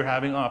far as you're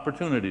having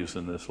opportunities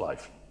in this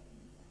life.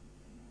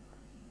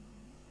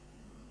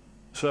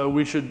 So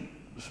we should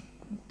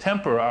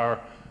temper our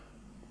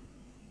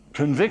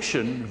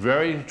conviction,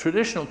 very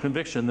traditional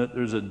conviction, that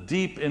there's a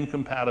deep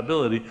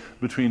incompatibility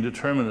between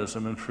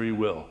determinism and free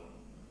will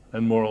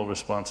and moral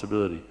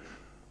responsibility.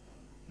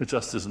 It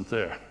just isn't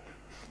there.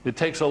 It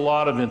takes a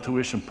lot of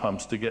intuition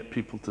pumps to get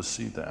people to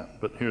see that,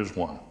 but here's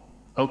one.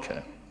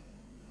 Okay.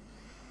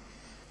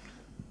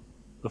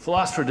 The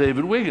philosopher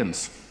David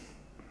Wiggins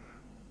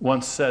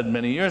once said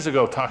many years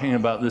ago, talking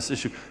about this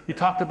issue, he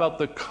talked about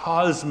the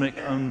cosmic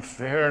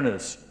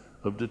unfairness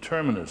of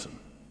determinism.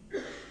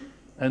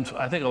 And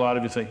I think a lot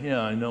of you think,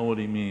 yeah, I know what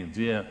he means.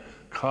 Yeah,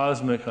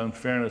 cosmic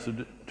unfairness of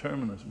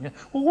determinism. Yeah.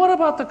 Well, what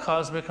about the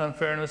cosmic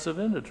unfairness of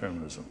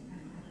indeterminism?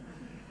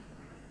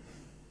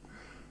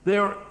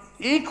 They're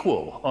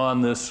equal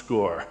on this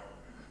score.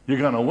 You're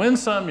going to win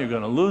some, you're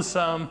going to lose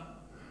some.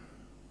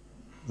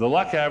 The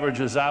luck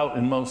averages out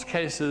in most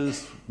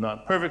cases,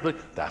 not perfectly.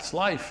 That's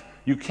life.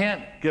 You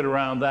can't get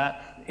around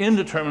that.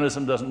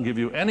 Indeterminism doesn't give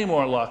you any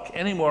more luck,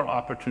 any more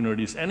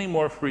opportunities, any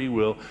more free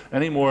will,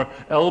 any more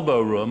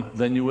elbow room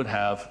than you would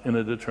have in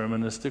a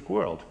deterministic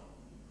world.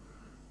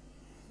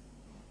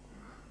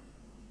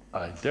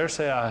 I dare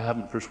say I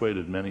haven't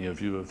persuaded many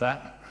of you of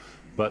that,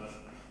 but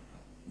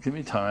give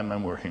me time,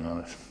 I'm working on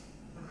it.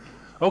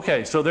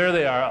 Okay, so there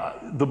they are.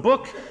 The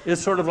book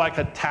is sort of like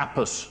a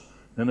tapas,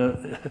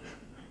 and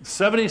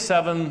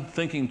 77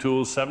 thinking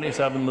tools,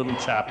 77 little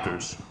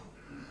chapters.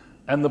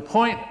 And the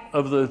point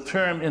of the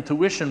term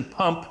intuition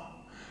pump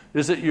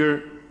is that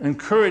you're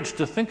encouraged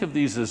to think of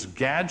these as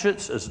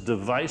gadgets, as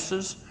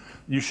devices.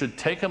 You should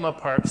take them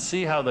apart,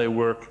 see how they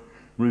work,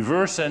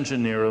 reverse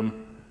engineer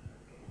them,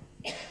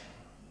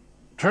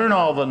 turn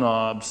all the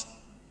knobs,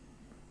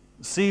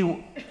 see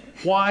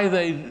why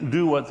they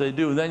do what they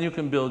do, then you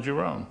can build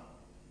your own.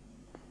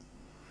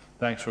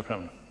 Thanks for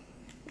coming.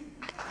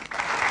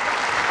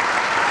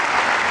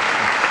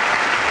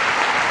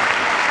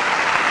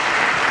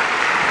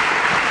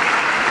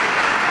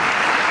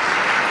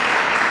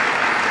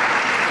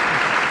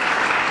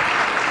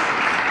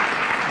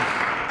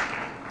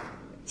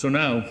 So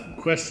now,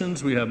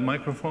 questions? We have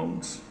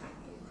microphones.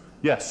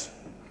 Yes?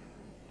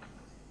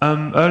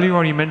 Earlier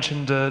on you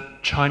mentioned a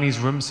Chinese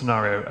room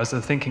scenario as a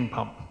thinking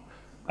pump,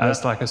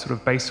 as like a sort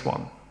of base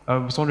one. I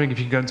was wondering if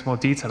you could go into more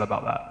detail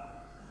about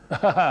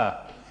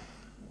that.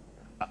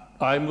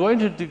 I'm going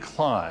to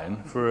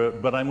decline,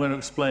 but I'm going to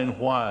explain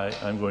why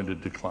I'm going to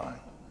decline.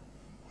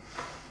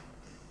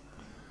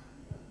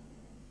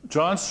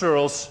 John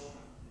Searle's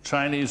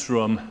Chinese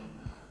room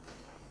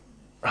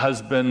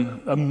has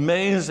been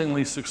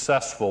amazingly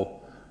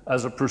successful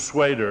as a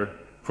persuader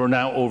for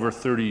now over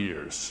 30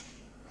 years.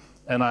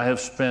 And I have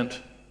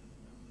spent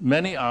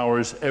many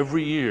hours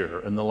every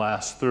year in the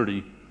last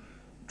 30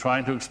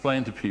 trying to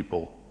explain to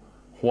people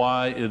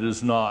why it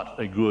is not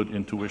a good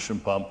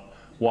intuition pump,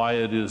 why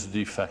it is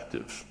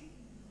defective.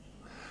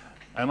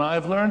 And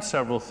I've learned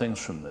several things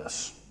from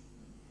this.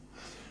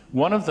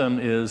 One of them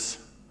is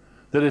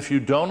that if you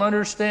don't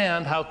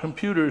understand how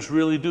computers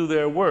really do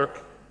their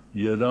work,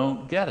 you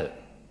don't get it.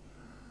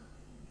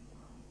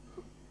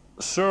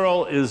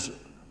 Searle is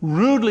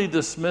rudely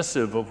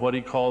dismissive of what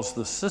he calls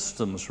the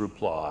systems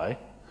reply,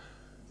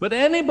 but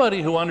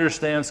anybody who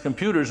understands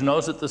computers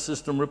knows that the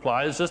system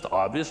reply is just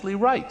obviously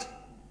right.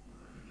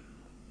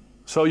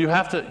 So you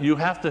have to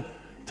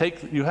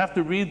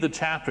read the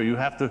chapter, you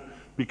have to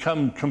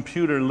become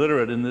computer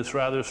literate in this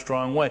rather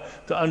strong way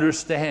to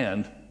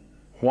understand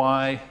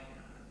why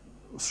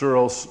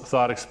Searle's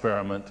thought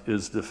experiment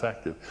is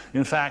defective.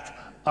 In fact,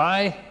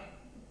 I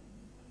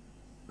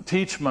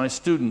teach my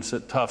students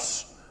at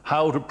Tufts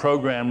how to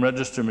program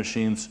register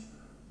machines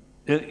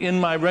in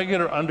my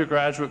regular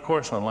undergraduate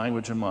course on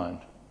language and mind.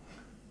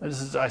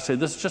 I say,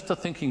 this is just a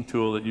thinking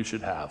tool that you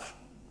should have.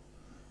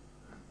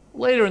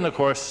 Later in the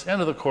course,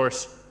 end of the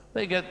course,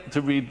 they get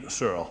to read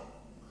Searle.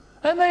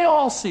 And they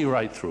all see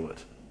right through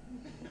it.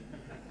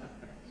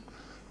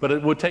 But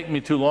it would take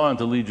me too long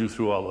to lead you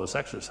through all those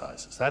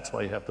exercises. That's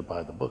why you have to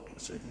buy the book, you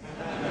see.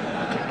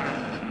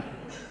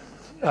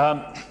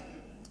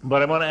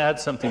 But I want to add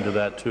something to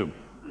that, too.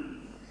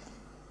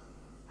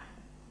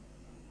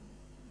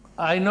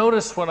 I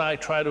notice when I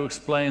try to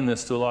explain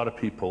this to a lot of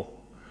people,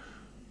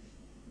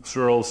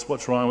 Searle's,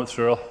 what's wrong with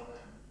Searle?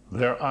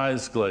 Their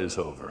eyes glaze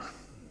over.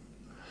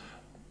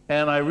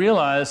 And I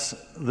realize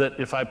that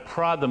if I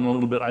prod them a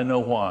little bit, I know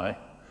why.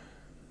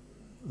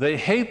 They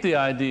hate the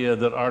idea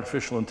that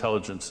artificial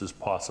intelligence is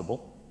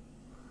possible.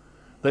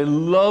 They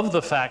love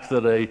the fact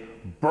that a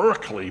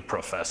Berkeley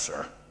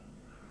professor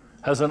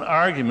has an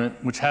argument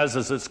which has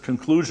as its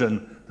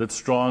conclusion that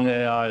strong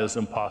AI is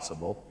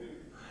impossible.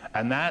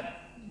 And that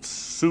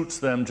suits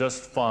them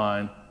just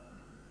fine.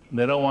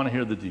 They don't want to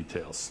hear the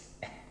details.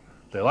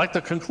 They like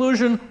the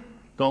conclusion,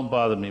 don't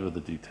bother me with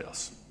the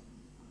details.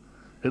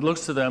 It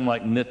looks to them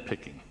like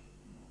nitpicking.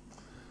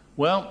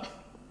 Well,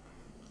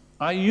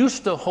 I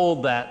used to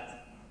hold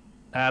that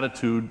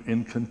attitude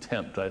in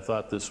contempt. I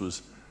thought this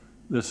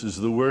is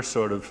the worst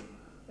sort of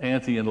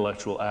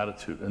anti-intellectual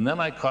attitude. And then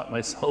I caught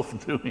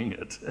myself doing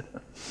it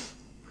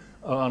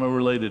on a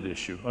related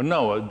issue. Or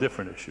no, a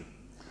different issue.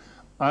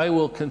 I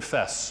will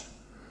confess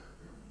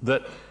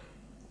that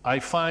I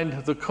find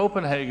the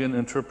Copenhagen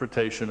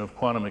interpretation of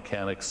quantum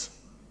mechanics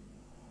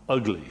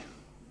ugly,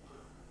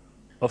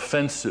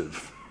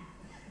 offensive.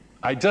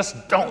 I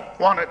just don't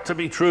want it to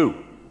be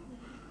true,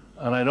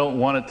 and I don't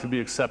want it to be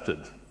accepted.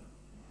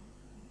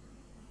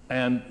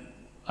 And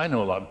I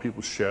know a lot of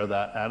people share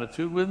that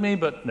attitude with me,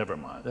 but never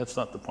mind, that's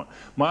not the point.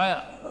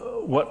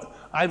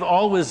 I've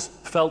always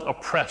felt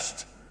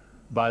oppressed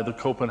by the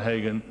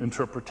Copenhagen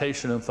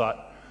interpretation and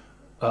thought,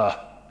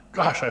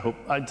 gosh,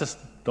 I just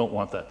don't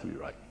want that to be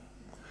right.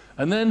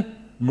 And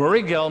then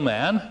Murray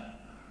Gell-Mann,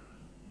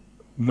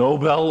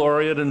 Nobel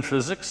laureate in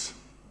physics,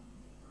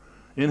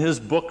 in his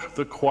book,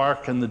 The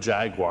Quark and the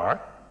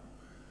Jaguar,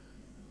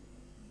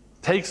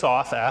 takes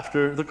off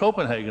after the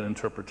Copenhagen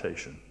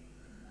interpretation.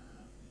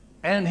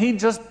 And he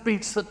just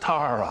beats the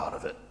tar out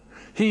of it.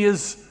 He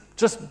is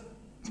just,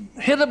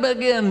 hit him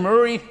again,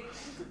 Murray.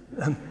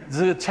 And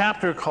there's a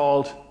chapter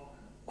called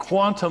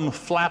Quantum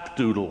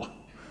Flapdoodle.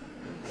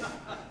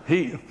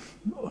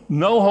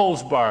 No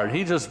holds barred.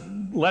 He just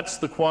lets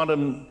the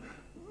quantum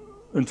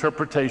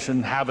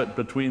interpretation have it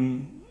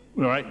between,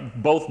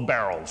 right, both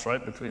barrels,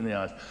 right, between the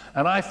eyes.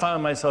 And I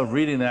found myself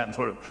reading that and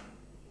sort of,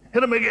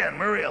 hit him again,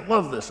 Murray, I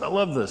love this, I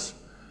love this.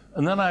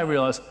 And then I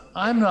realized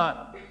I'm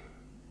not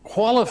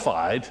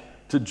qualified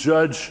to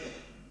judge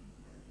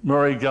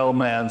Murray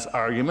Gell-Mann's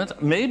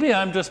argument. Maybe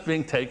I'm just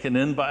being taken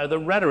in by the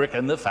rhetoric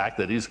and the fact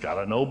that he's got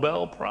a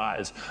Nobel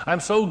Prize. I'm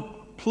so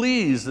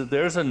pleased that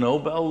there's a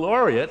Nobel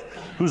laureate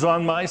who's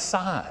on my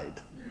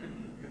side.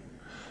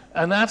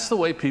 And that's the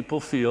way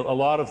people feel, a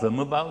lot of them,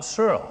 about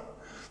Searle.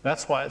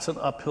 That's why it's an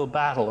uphill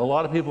battle. A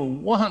lot of people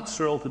want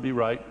Searle to be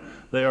right.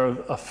 They are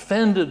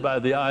offended by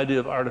the idea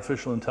of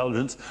artificial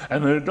intelligence,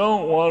 and they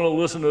don't want to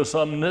listen to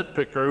some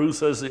nitpicker who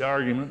says the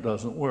argument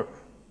doesn't work.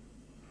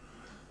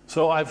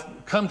 So I've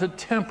come to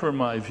temper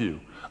my view.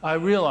 I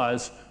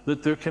realize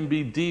that there can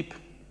be deep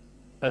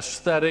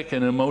aesthetic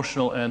and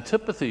emotional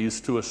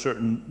antipathies to a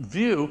certain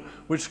view,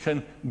 which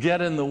can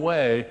get in the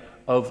way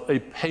of a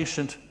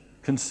patient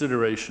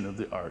consideration of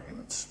the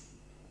arguments.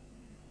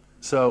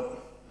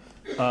 So,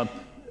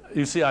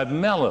 you see, I've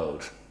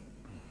mellowed,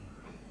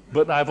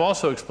 but I've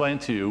also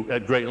explained to you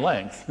at great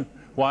length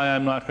why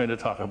I'm not going to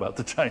talk about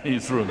the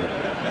Chinese room.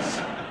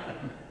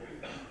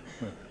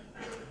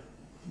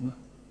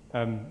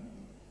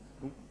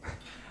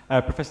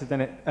 Professor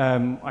Dennett,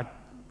 I'm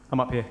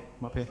up here.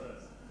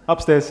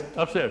 Upstairs.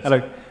 Upstairs.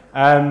 Hello.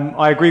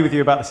 I agree with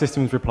you about the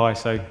systems reply,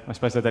 so I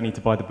suppose I don't need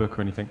to buy the book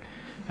or anything.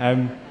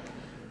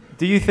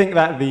 Do you think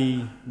that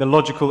the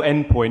logical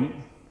endpoint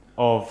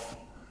of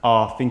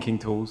our thinking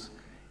tools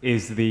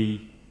is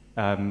the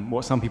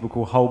what some people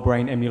call whole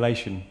brain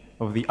emulation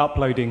of the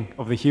uploading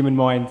of the human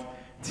mind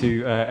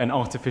to an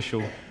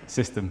artificial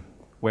system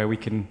where we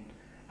can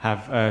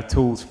have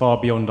tools far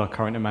beyond our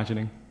current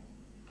imagining?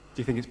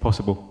 Do you think it's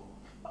possible?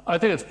 I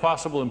think it's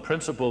possible in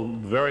principle,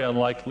 very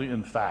unlikely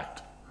in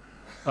fact.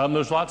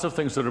 There's lots of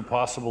things that are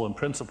possible in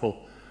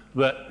principle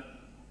that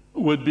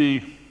would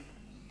be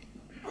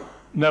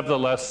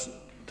nevertheless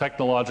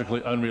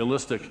technologically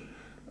unrealistic.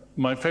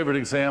 My favorite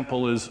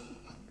example is,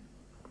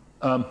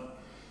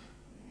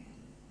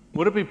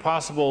 would it be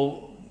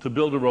possible to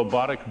build a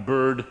robotic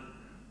bird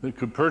that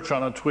could perch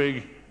on a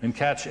twig and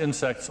catch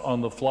insects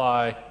on the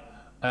fly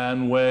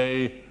and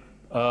weigh,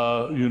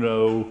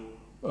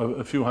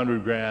 a few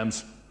hundred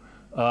grams?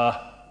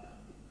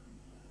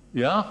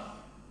 Yeah?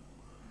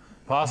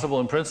 Possible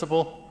in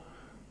principle?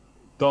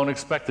 Don't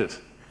expect it.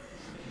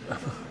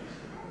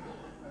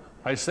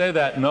 I say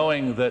that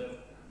knowing that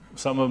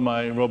some of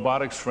my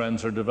robotics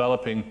friends are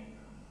developing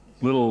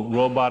little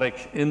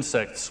robotic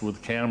insects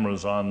with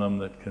cameras on them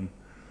that can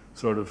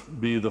sort of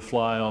be the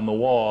fly on the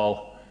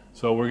wall.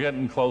 So we're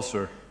getting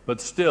closer.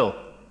 But still,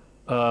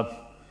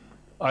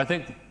 I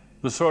think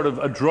the sort of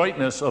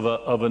adroitness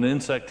of an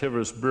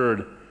insectivorous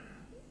bird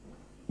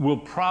will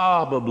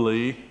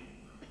probably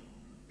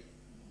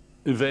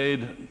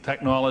evade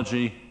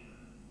technology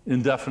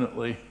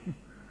indefinitely.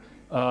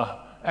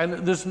 And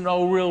there's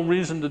no real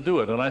reason to do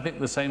it. And I think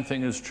the same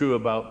thing is true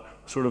about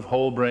sort of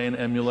whole brain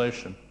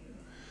emulation.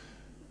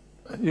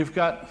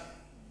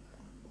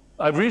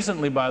 I've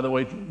recently, by the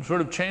way,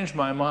 sort of changed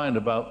my mind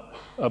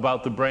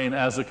about the brain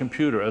as a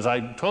computer. As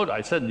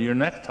I said to your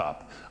neck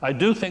top, I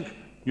do think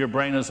your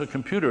brain is a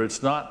computer.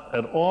 It's not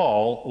at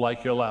all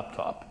like your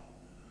laptop.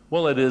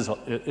 Well, it is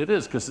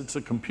because it's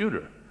a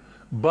computer.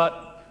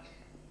 But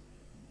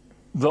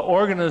the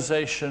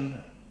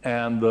organization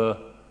and the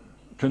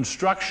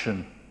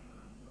construction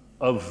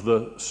of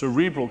the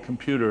cerebral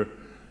computer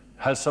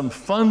has some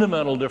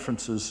fundamental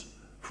differences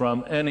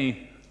from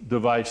any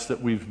device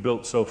that we've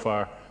built so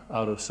far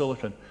out of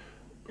silicon.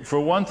 For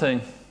one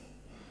thing,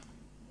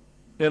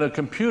 in a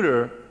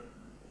computer,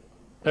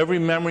 every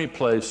memory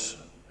place,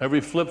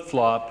 every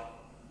flip-flop,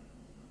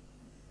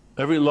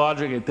 every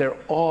logic gate, they're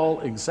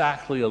all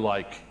exactly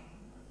alike,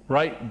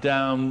 right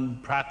down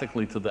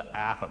practically to the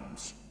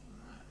atoms.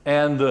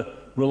 And the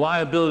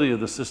reliability of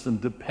the system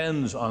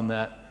depends on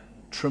that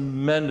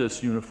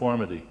tremendous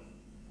uniformity.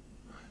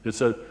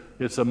 It's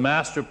a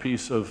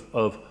masterpiece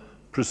of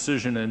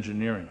precision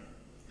engineering.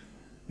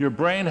 Your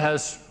brain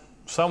has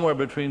somewhere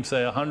between,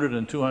 say, 100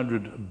 and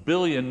 200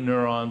 billion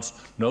neurons.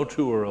 No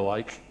two are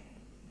alike.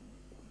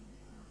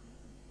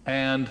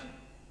 And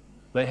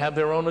they have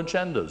their own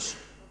agendas.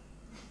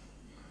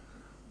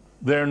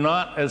 They're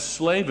not as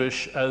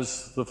slavish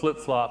as the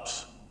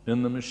flip-flops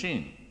in the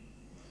machine.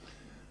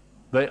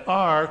 They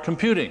are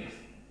computing.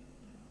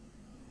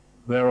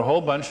 They're a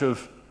whole bunch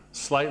of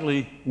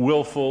slightly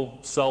willful,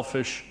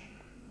 selfish,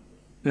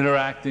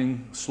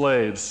 interacting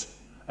slaves,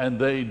 and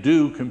they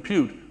do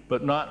compute,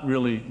 but not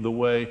really the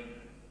way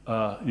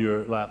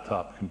your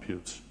laptop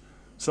computes.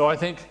 So I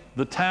think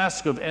the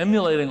task of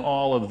emulating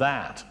all of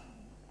that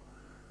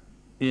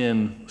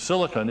in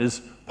silicon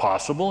is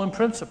possible in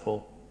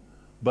principle,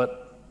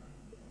 but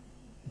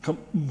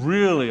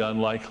really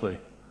unlikely.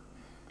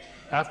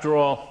 After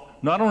all,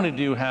 not only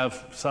do you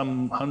have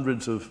some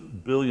hundreds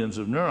of billions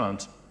of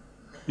neurons,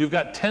 you've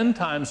got 10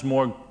 times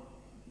more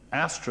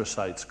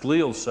astrocytes,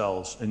 glial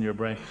cells in your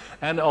brain.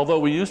 And although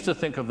we used to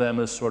think of them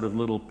as sort of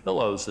little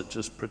pillows that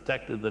just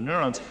protected the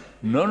neurons,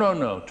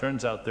 no,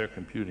 turns out they're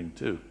computing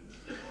too.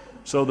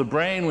 So the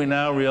brain, we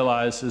now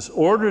realize, is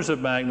orders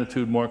of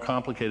magnitude more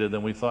complicated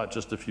than we thought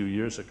just a few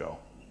years ago.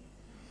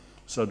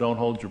 So don't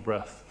hold your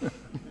breath.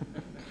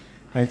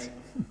 Thanks.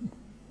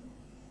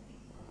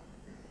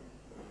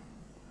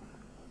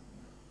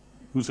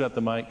 Who's got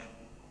the mic?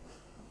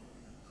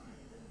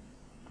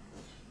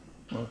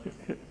 Well,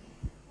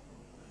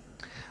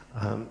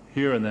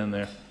 here and then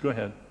there. Go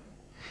ahead.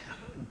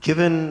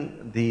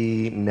 Given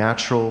the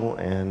natural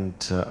and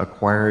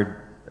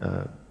acquired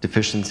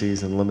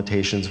deficiencies and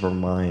limitations of our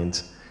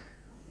minds,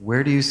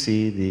 where do you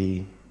see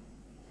the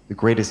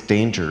greatest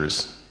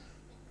dangers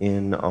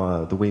in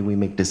the way we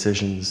make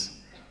decisions,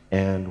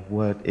 and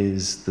what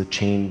is the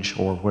change,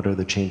 or what are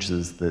the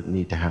changes that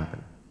need to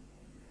happen?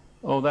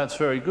 Oh, that's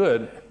very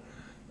good.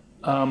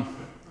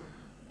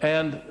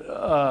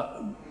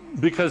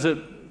 Because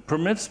it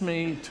permits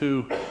me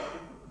to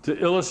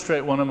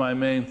illustrate one of my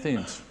main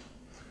themes.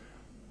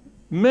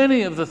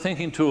 Many of the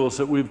thinking tools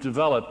that we've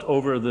developed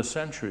over the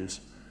centuries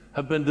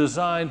have been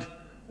designed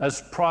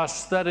as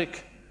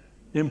prosthetic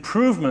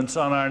improvements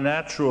on our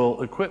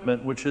natural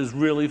equipment, which is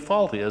really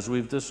faulty, as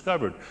we've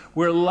discovered.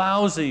 We're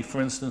lousy,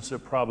 for instance,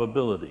 at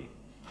probability,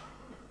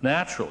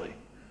 naturally.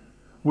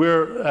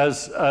 We're,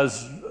 as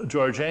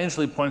George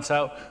Ainsley points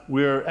out,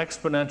 we're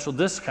exponential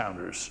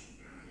discounters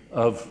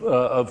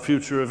of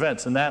future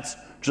events, and that's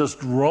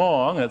just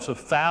wrong. It's a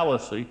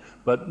fallacy,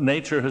 but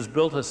nature has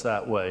built us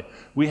that way.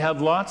 We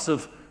have lots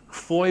of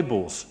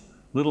foibles,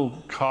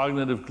 little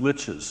cognitive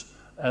glitches,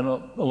 and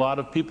a lot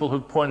of people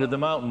have pointed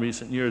them out in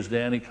recent years.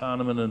 Danny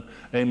Kahneman and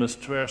Amos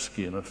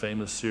Tversky in a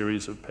famous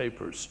series of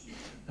papers.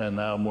 And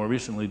now, more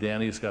recently,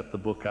 Danny's got the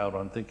book out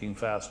on thinking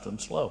fast and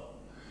slow.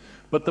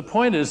 But the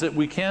point is that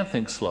we can't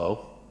think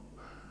slow.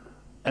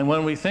 And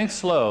when we think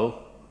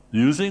slow,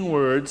 using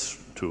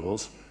words,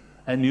 tools,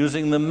 and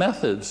using the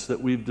methods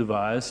that we've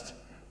devised,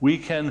 we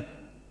can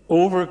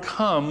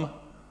overcome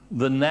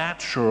the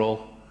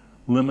natural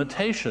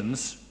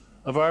limitations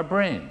of our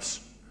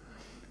brains.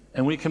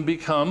 And we can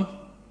become,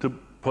 to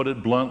put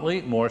it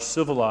bluntly, more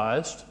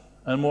civilized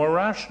and more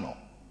rational.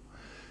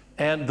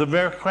 And the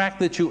very fact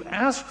that you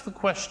ask the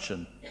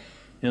question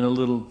in a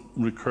little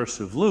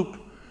recursive loop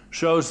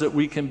shows that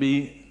we can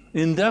be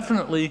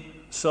indefinitely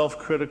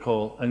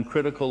self-critical and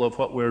critical of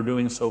what we're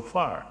doing so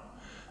far.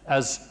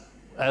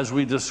 As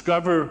we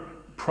discover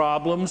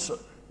problems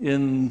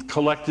in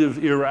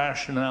collective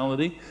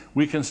irrationality,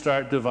 we can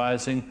start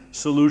devising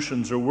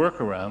solutions or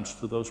workarounds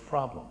to those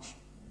problems.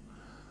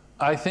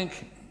 I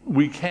think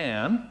we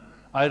can.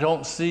 I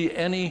don't see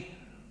anything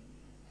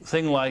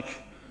like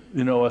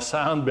you know, a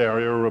sound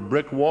barrier or a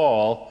brick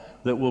wall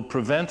that will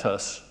prevent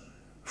us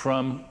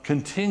from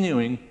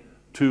continuing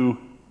to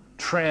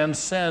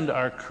transcend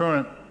our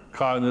current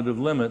cognitive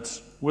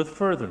limits with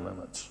further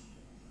limits.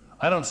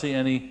 I don't see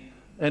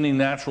any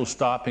natural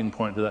stopping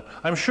point to that.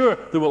 I'm sure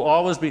there will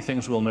always be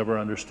things we'll never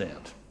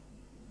understand.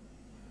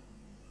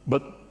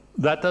 But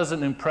that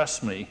doesn't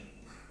impress me,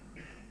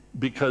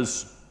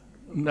 because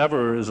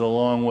never is a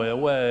long way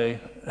away.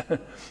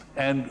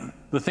 And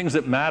the things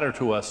that matter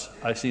to us,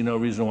 I see no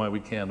reason why we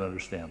can't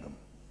understand them.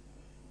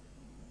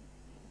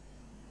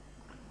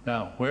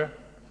 Now, where?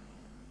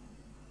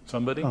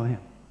 Somebody? Oh, yeah.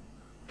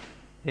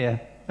 Yeah,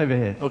 over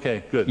here.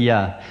 Okay, good.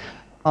 Yeah.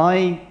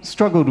 I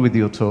struggled with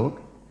your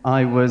talk.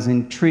 I was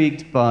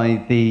intrigued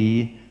by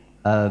the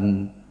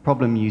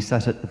problem you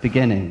set at the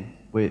beginning,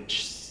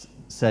 which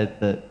said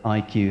that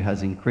IQ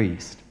has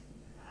increased.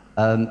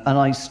 And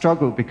I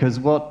struggled because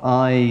what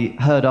I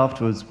heard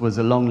afterwards was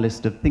a long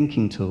list of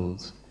thinking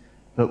tools,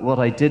 but what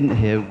I didn't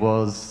hear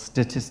was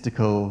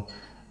statistical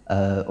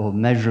or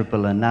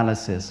measurable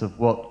analysis of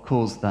what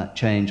caused that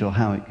change or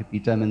how it could be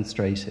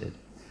demonstrated.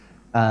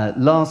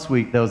 Last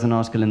week there was an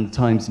article in the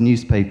Times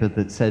newspaper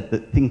that said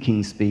that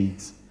thinking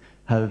speeds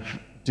have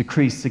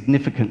decreased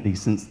significantly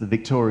since the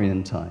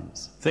Victorian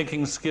times.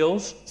 Thinking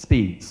skills?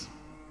 Speeds.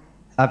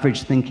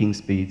 Average thinking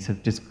speeds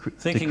have decreased.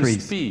 Thinking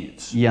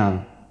speeds?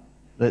 Yeah.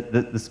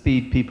 The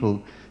speed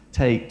people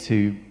take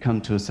to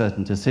come to a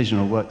certain decision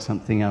or work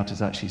something out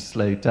is actually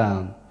slowed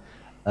down.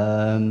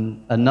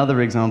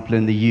 Another example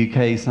in the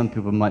UK, some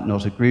people might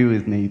not agree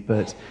with me,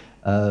 but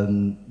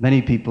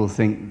many people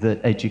think that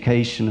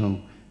educational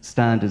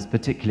standards,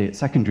 particularly at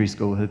secondary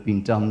school, have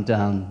been dumbed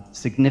down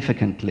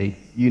significantly.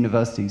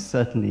 Universities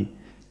certainly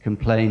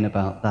complain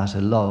about that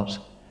a lot.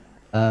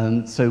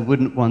 So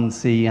wouldn't one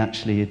see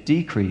actually a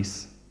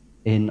decrease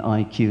in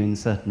IQ in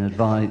certain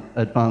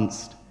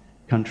advanced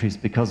countries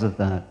because of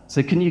that?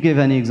 So can you give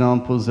any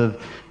examples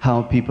of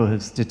how people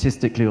have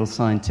statistically or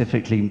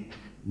scientifically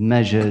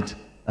measured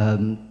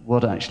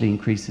what actually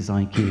increases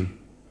IQ?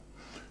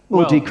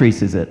 Or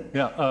decreases it?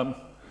 Yeah.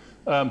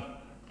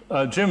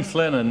 Jim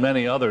Flynn and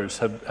many others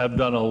have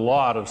done a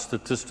lot of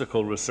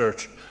statistical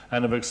research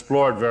and have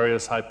explored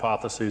various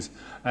hypotheses.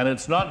 And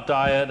it's not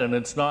diet, and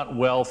it's not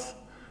wealth,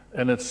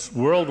 and it's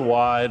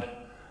worldwide.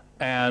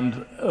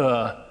 And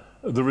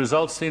the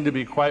results seem to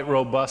be quite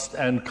robust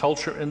and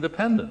culture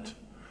independent.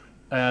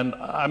 And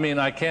I mean,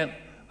 I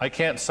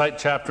can't cite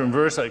chapter and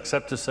verse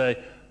except to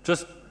say,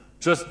 just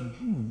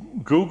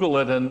Google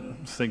it,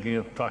 and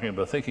talking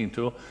about thinking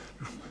tool,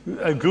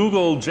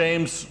 Google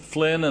James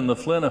Flynn and the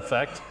Flynn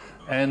effect,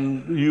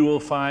 and you will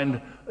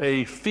find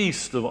a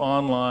feast of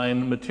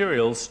online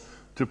materials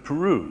to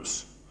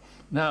peruse.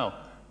 Now,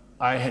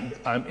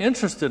 I'm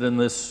interested in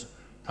this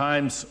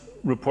Times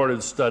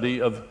reported study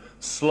of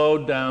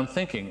slowed down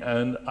thinking,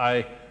 and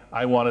I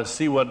want to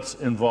see what's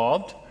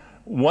involved.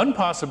 One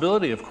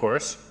possibility, of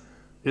course,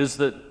 is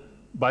that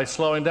by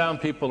slowing down,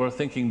 people are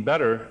thinking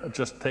better,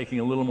 just taking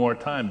a little more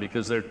time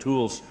because their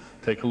tools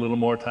take a little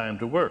more time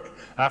to work.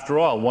 After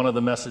all, one of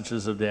the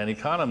messages of Danny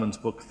Kahneman's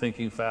book,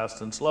 Thinking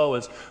Fast and Slow,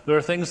 is there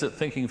are things that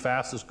thinking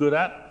fast is good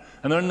at,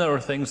 and then there are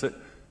things that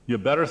you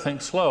better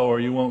think slow or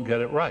you won't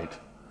get it right.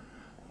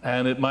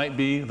 And it might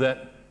be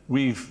that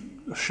we've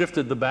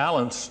shifted the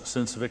balance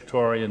since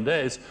Victorian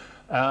days,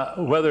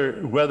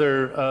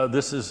 whether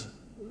this is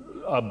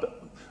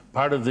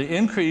part of the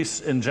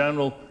increase in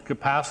general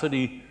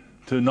capacity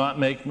to not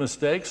make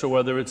mistakes, or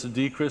whether it's a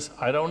decrease,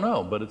 I don't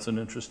know, but it's an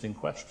interesting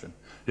question.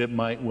 It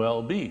might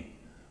well be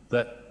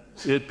that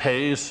it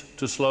pays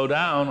to slow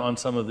down on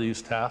some of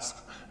these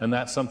tasks, and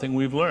that's something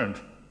we've learned.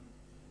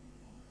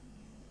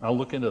 I'll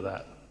look into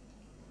that.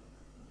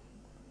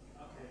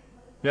 Okay.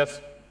 Yes?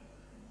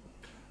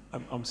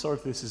 I'm sorry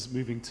if this is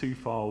moving too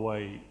far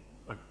away.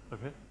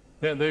 Okay.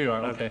 Yeah, there you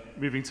are. Okay.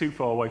 Moving too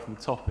far away from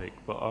the topic,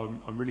 but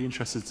I'm really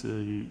interested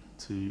to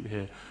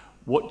hear.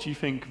 What do you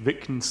think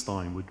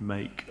Wittgenstein would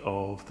make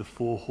of the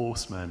 4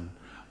 horsemen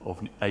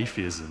of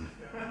atheism?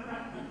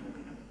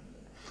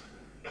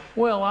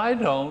 Well, I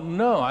don't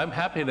know. I'm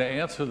happy to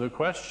answer the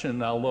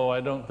question, although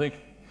I don't think...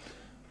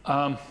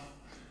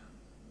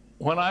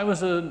 when I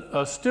was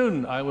a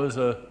student, I was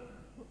a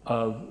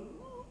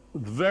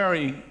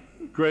very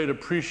great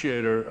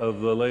appreciator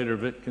of the later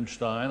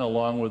Wittgenstein,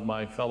 along with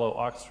my fellow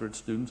Oxford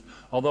students,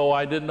 although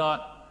I did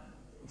not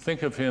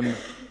think of him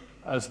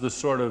as the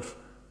sort of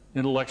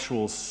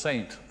intellectual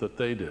saint that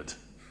they did.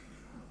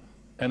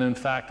 And in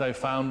fact, I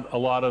found a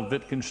lot of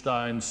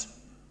Wittgenstein's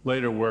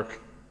later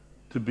work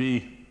to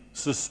be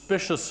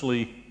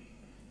suspiciously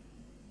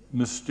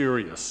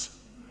mysterious.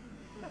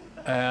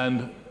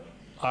 And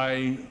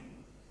I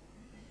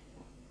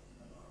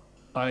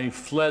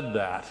fled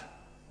that.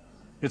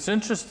 It's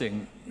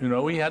interesting, you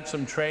know, we had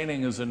some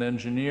training as an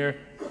engineer,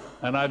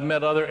 and I've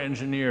met other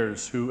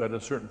engineers who at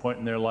a certain point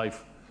in their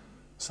life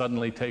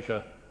suddenly take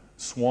a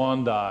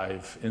swan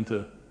dive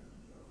into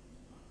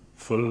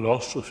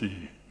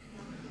philosophy,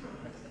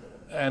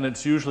 and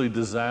it's usually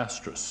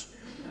disastrous.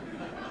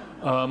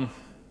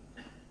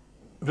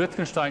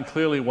 Wittgenstein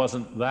clearly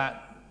wasn't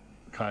that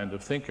kind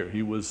of thinker.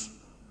 He was,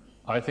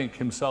 I think,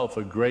 himself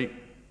a great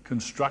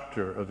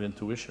constructor of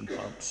intuition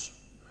pumps.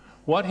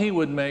 What he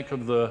would make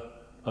of the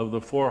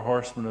four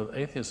horsemen of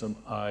atheism,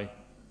 I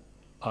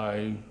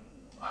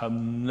have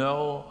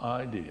no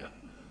idea.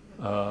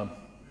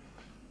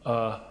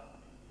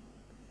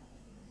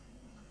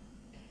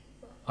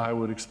 I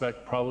would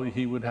expect probably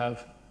he would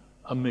have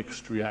a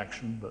mixed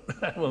reaction, but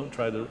I won't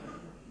try to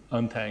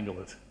untangle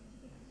it.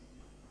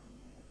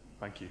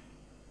 Thank you.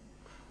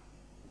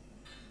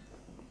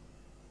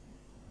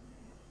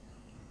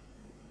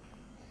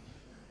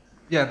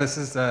 Yeah, this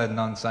is a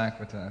non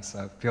sequitur,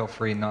 so feel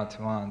free not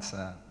to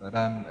answer. But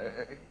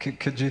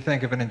could you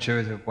think of an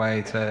intuitive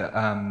way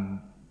to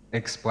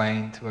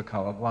explain to a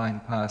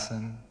colorblind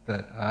person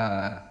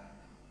that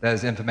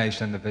there's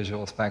information in the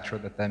visual spectra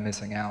that they're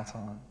missing out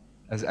on,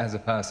 as a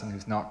person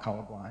who's not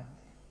colorblind?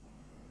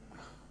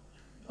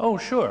 Oh,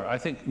 sure. I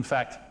think, in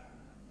fact,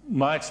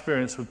 my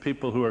experience with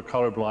people who are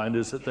colorblind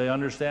is that they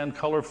understand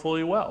color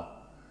fully well.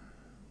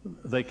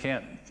 They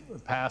can't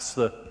pass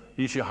the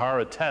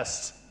Ishihara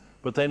tests,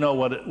 but they know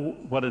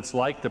what it's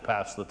like to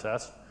pass the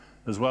test,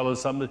 as well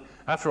as somebody.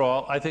 After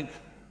all, I think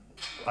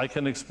I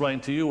can explain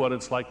to you what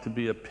it's like to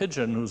be a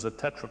pigeon who's a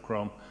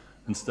tetrachrome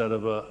instead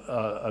of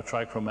a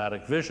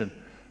trichromatic vision.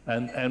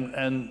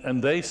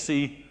 And they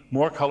see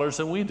more colors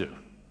than we do.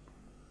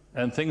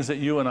 And things that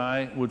you and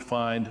I would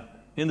find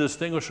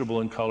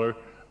indistinguishable in color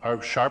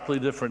are sharply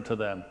different to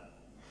them.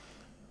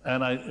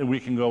 And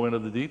we can go into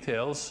the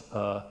details.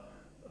 I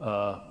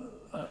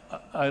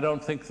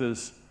don't think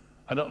it's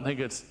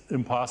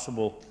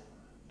impossible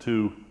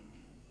to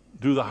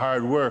do the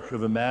hard work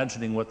of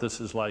imagining what this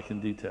is like in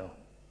detail.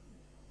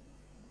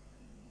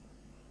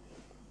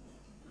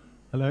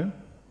 Hello?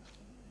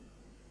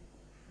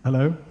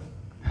 Hello?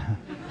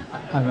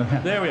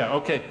 There we are.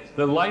 Okay.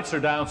 The lights are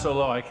down so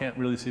low I can't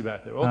really see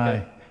back there. Okay.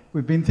 Hi.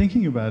 We've been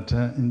thinking about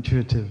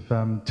intuitive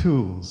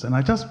tools, and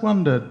I just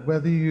wondered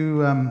whether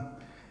you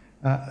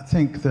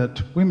think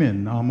that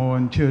women are more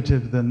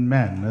intuitive than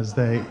men, as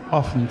they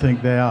often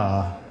think they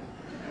are.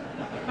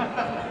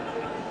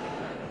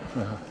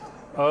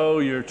 Oh,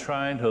 you're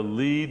trying to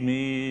lead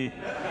me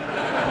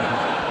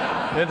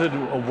into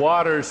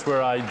waters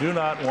where I do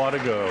not want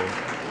to go.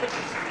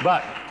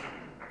 But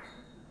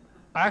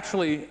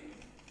actually,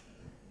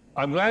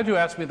 I'm glad you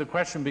asked me the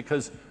question,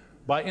 because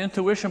by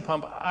intuition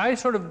pump, I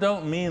sort of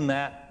don't mean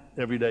that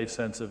everyday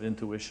sense of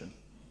intuition.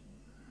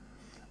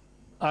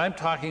 I'm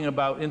talking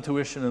about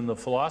intuition in the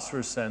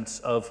philosopher's sense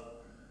of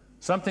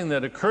something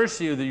that occurs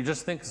to you that you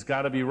just think has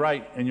got to be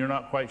right and you're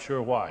not quite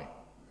sure why.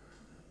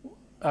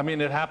 I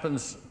mean, it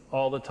happens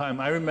all the time.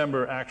 I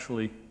remember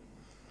actually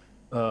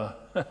the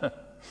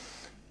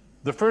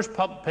first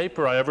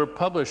paper I ever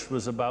published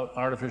was about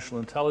artificial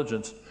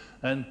intelligence,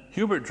 and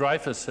Hubert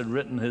Dreyfus had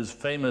written his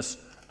famous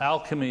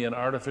Alchemy and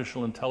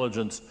Artificial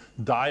Intelligence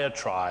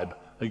diatribe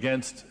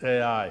against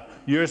AI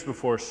years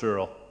before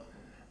Searle.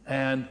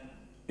 And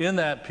in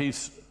that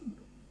piece,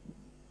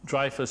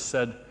 Dreyfus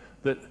said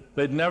that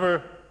they'd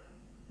never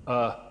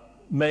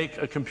make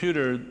a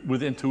computer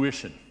with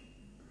intuition,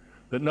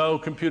 that no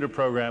computer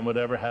program would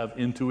ever have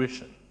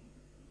intuition.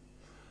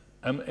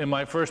 And in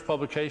my first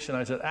publication,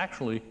 I said,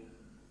 actually,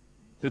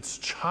 it's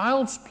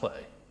child's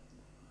play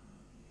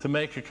to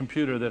make a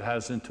computer that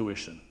has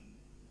intuition.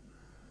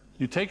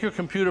 You take your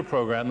computer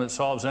program that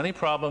solves any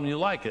problem you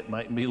like. It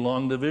might be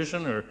long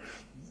division or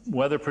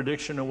weather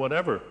prediction or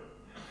whatever.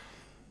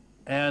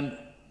 And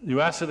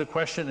you ask it a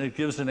question, it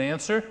gives an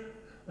answer,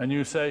 and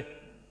you say,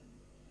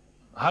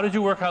 how did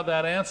you work out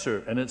that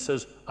answer? And it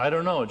says, I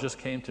don't know, it just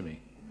came to me.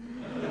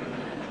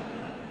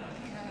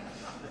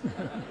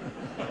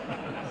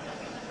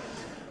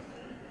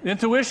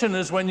 Intuition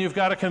is when you've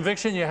got a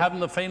conviction, you haven't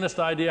the faintest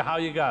idea how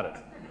you got it.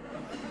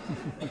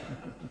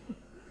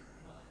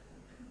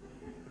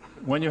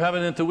 When you have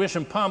an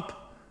intuition pump,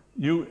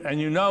 you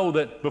know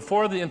that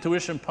before the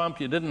intuition pump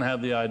you didn't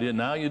have the idea,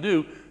 now you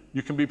do,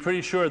 you can be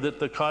pretty sure that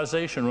the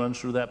causation runs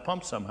through that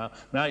pump somehow.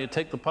 Now you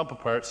take the pump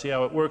apart, see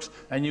how it works,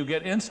 and you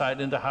get insight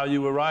into how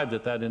you arrived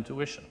at that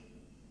intuition.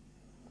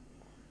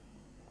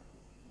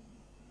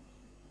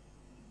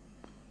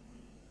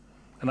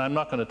 And I'm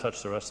not going to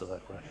touch the rest of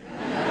that question.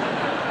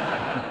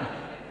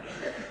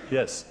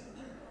 Yes?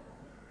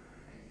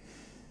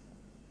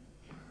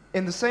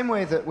 In the same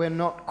way that we're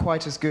not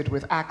quite as good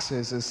with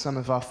axes as some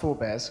of our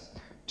forebears,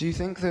 do you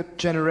think that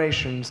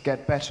generations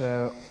get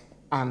better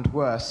and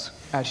worse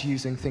at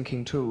using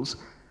thinking tools?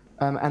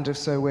 And if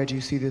so, where do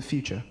you see the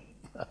future?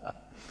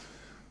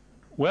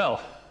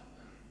 Well,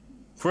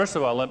 first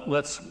of all,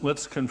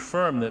 let's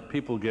confirm that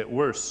people get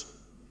worse.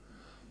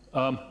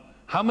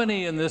 How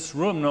many in this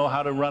room know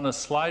how to run a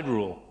slide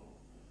rule?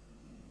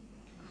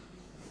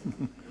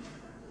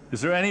 Is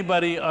there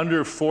anybody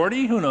under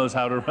 40 who knows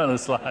how to run a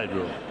slide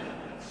rule?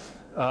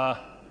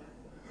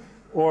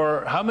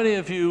 Or how many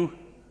of you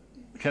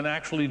can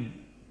actually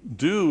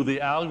do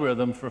the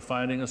algorithm for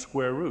finding a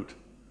square root?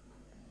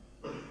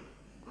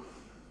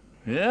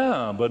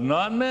 Yeah, but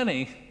not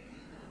many.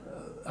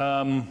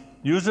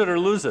 Use it or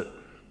lose it.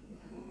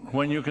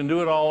 when you can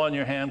do it all on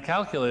your hand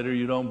calculator,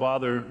 you don't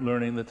bother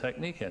learning the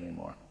technique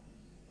anymore.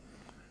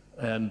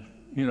 And,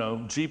 you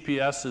know,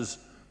 GPS is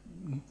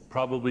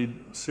probably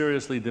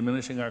seriously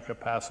diminishing our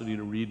capacity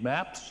to read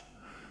maps.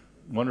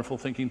 Wonderful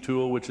thinking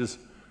tool, which is,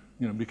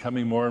 you know,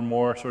 becoming more and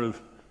more sort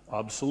of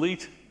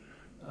obsolete,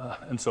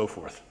 and so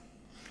forth.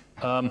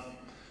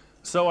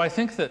 So I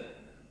think that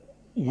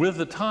with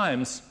the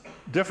times,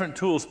 different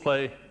tools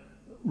play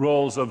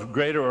roles of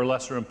greater or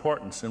lesser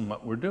importance in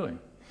what we're doing.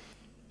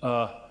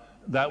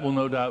 That will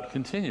no doubt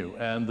continue,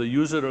 and the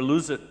use it or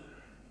lose it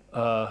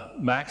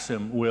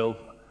maxim will,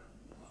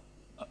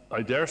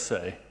 I dare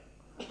say,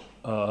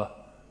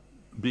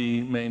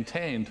 be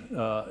maintained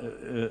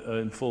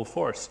in full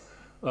force.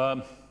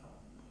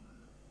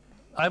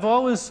 I've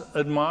always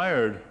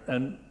admired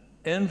and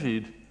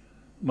envied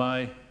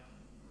my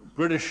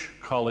British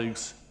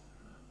colleagues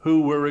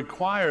who were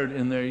required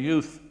in their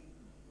youth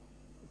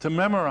to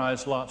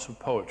memorize lots of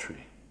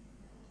poetry.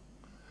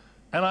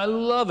 And I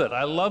love it.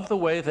 I love the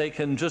way they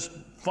can just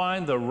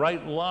find the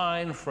right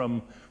line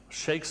from a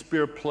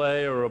Shakespeare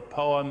play or a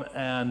poem,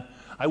 and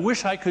I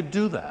wish I could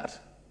do that.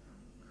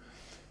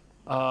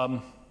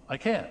 I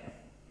can't.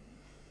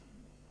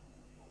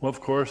 Well, of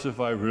course, if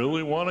I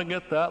really want to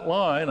get that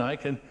line, I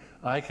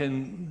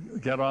can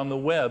get on the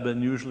web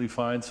and usually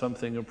find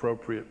something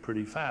appropriate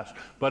pretty fast.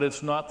 But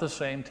it's not the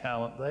same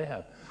talent they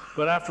have.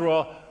 But after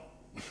all,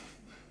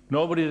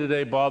 nobody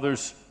today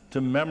bothers to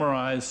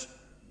memorize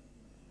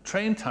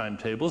train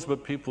timetables,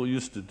 but people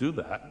used to do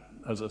that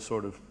as a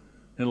sort of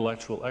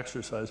intellectual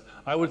exercise.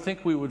 I would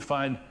think we would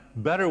find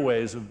better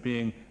ways of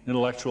being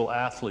intellectual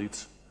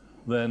athletes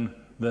than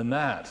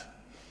that.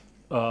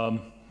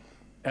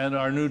 And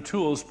our new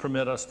tools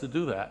permit us to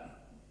do that.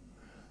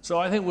 So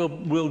I think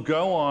we'll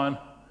go on.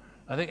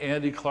 I think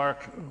Andy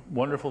Clark,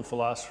 wonderful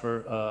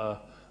philosopher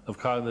of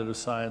cognitive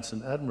science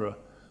in Edinburgh,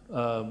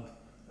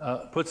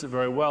 puts it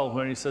very well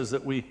when he says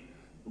that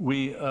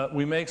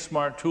we make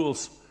smart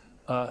tools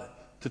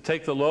to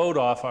take the load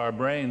off our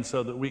brains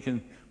so that we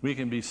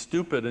can be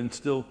stupid and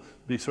still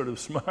be sort of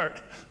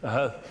smart,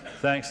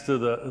 thanks to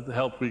the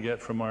help we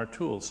get from our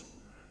tools.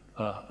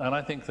 And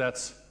I think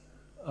that's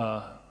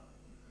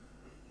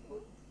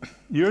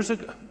years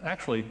ago.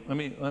 Actually, let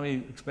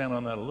me expand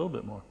on that a little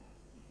bit more.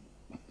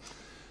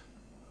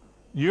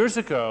 Years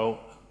ago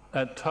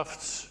at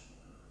Tufts,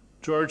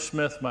 George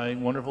Smith, my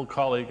wonderful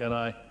colleague, and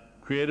I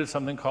created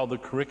something called the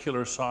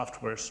Curricular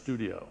Software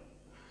Studio.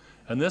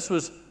 And this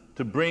was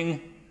to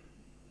bring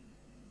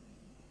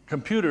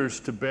computers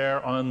to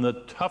bear on the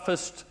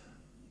toughest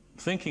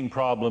thinking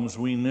problems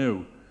we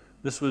knew.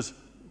 This was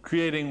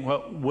creating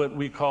what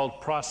we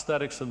called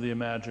prosthetics of the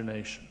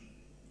imagination.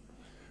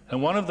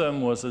 And one of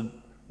them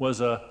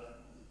was a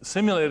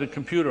simulated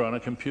computer on a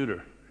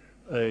computer,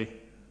 a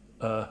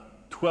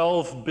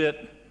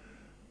 12-bit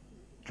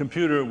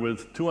computer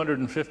with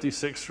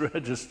 256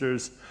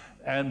 registers,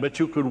 but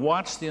you could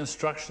watch the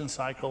instruction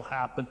cycle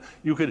happen.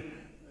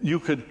 You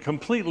could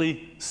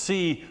completely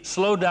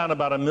slow down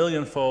about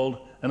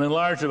 1,000,000-fold and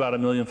enlarge about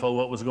 1,000,000-fold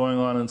what was going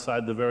on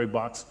inside the very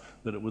box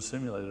that it was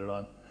simulated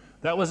on.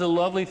 That was a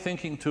lovely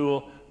thinking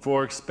tool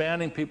for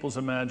expanding people's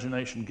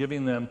imagination,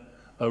 giving them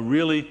a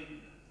really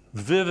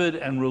vivid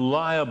and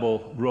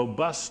reliable,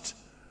 robust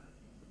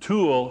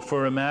tool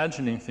for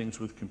imagining things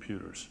with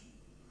computers.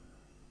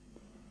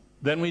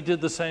 Then we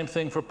did the same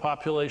thing for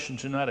population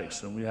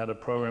genetics, and we had a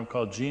program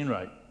called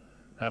GeneWright,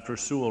 after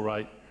Sewell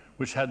Wright,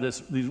 which had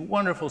these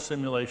wonderful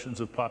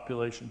simulations of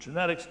population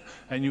genetics,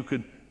 and you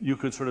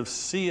could sort of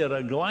see at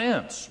a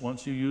glance,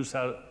 once you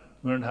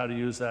learned how to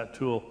use that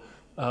tool,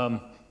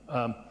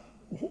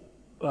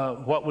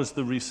 what was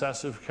the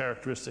recessive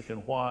characteristic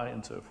and why,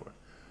 and so forth.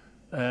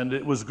 And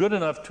it was good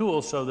enough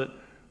tool so that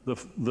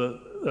the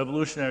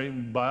evolutionary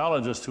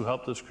biologist who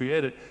helped us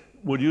create it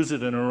would use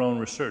it in her own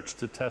research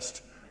to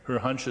test her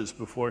hunches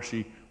before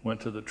she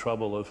went to the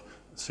trouble of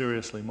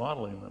seriously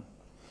modeling them.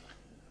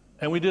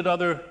 And we did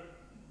other,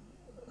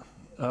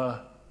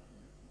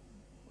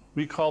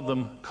 we called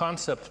them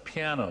concept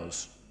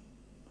pianos.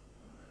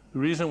 The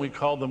reason we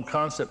called them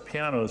concept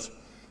pianos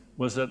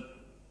was that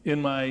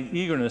in my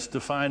eagerness to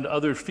find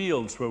other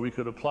fields where we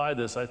could apply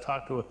this, I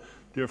talked to a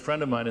dear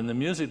friend of mine in the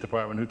music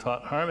department who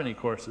taught harmony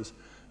courses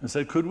and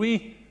said, could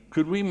we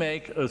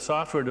make a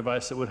software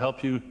device that would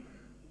help you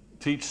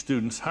teach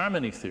students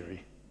harmony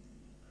theory?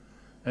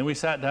 And we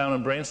sat down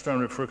and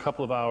brainstormed it for a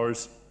couple of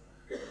hours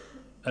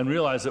and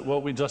realized that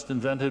what we just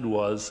invented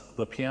was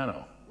the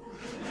piano.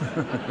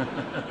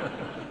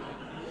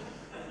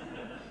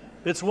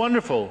 It's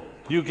wonderful.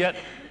 You get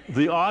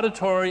the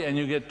auditory and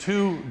you get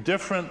two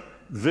different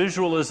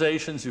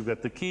visualizations. You've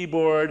got the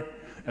keyboard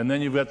and then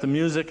you've got the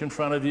music in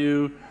front of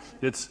you.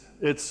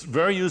 It's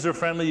very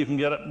user-friendly. You can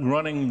get it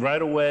running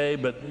right away,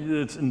 but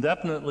it's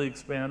indefinitely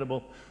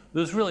expandable.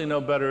 There's really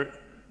no better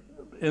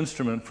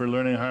instrument for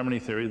learning harmony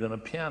theory than a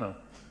piano.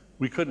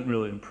 We couldn't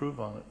really improve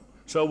on it.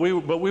 So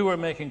we were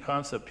making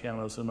concept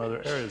pianos in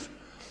other areas.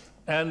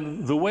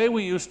 And the way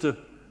we used to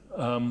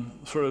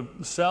sort of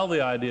sell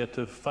the idea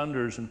to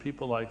funders and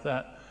people like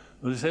that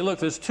was to say, look,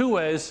 there's two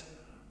ways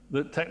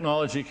that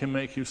technology can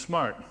make you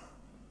smart.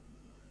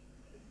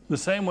 The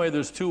same way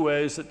there's two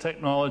ways that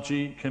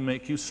technology can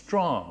make you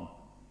strong.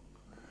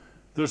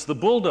 There's the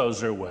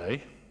bulldozer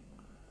way.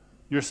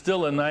 You're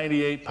still a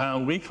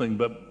 98-pound weakling,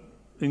 but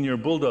in your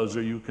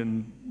bulldozer you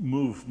can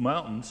move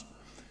mountains.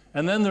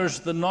 And then there's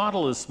the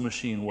Nautilus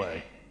machine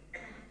way.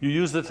 You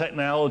use the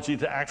technology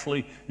to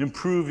actually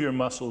improve your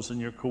muscles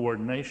and your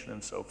coordination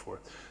and so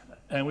forth.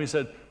 And we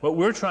said, what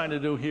we're trying to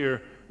do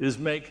here is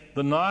make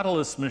the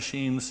Nautilus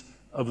machines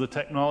of the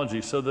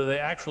technology so that they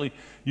actually,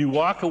 you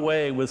walk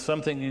away with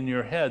something in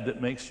your head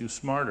that makes you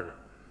smarter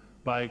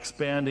by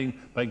expanding,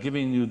 by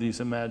giving you these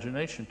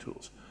imagination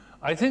tools.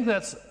 I think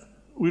that's,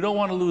 we don't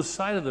want to lose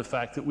sight of the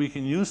fact that we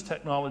can use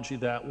technology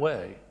that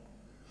way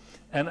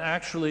and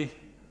actually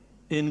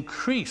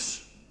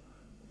increase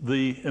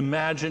the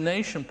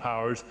imagination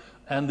powers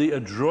and the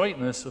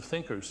adroitness of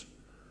thinkers.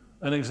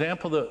 An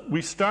example that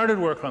we started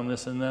work on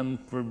this and then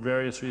for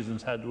various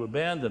reasons had to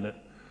abandon it,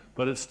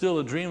 but it's still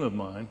a dream of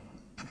mine.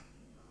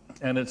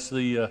 And it's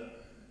the,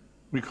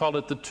 we called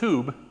it the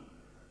TUBE,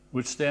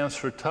 which stands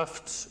for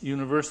Tufts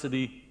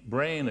University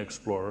Brain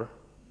Explorer.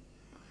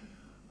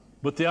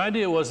 But the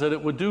idea was that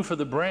it would do for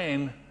the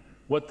brain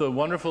what the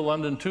wonderful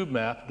London Tube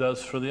map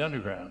does for the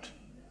underground.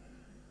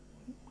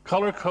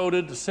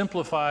 Color-coded,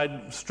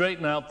 simplified,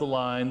 straighten out the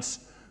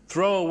lines,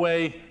 throw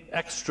away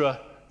extra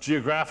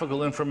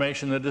geographical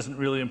information that isn't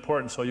really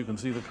important so you can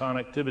see the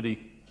connectivity.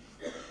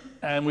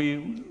 And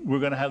we're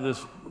going to have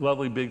this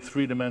lovely big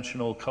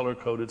three-dimensional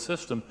color-coded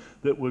system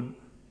that would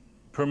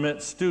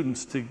permit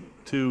students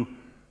to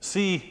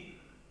see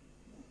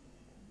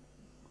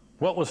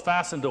what was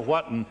fastened to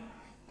what and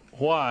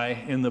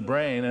why in the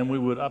brain, and we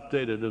would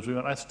update it as we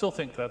went. I still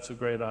think that's a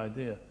great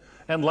idea.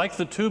 And like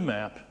the tube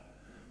map,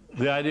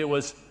 the idea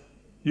was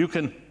you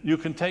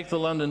can take the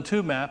London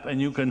Tube map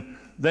and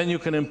then you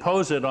can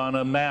impose it on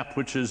a map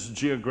which is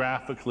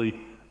geographically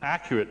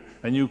accurate,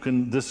 and you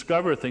can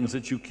discover things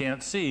that you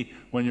can't see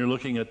when you're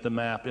looking at the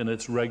map in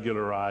its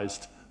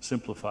regularized,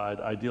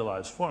 simplified,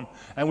 idealized form.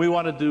 And we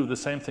want to do the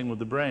same thing with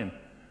the brain.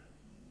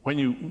 When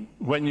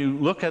you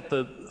look at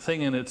the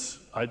thing in its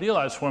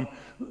idealized form,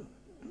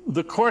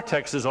 the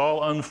cortex is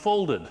all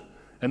unfolded,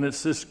 and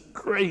it's this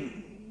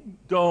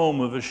great dome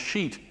of a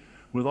sheet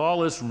with all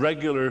this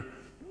regular,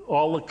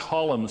 all the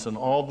columns and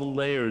all the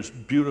layers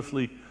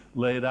beautifully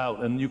laid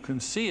out, and you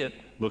can see it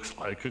looks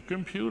like a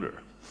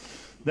computer.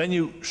 Then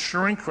you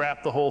shrink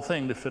wrap the whole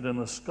thing to fit in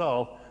the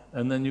skull,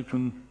 and then you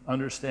can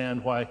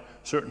understand why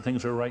certain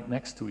things are right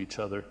next to each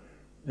other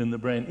in the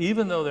brain,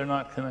 even though they're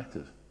not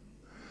connected.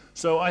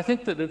 So I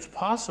think that it's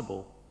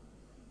possible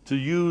to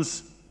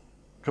use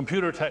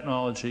computer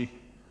technology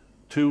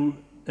to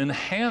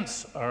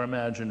enhance our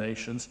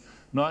imaginations,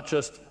 not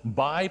just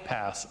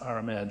bypass our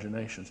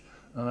imaginations.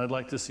 And I'd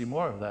like to see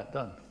more of that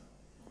done.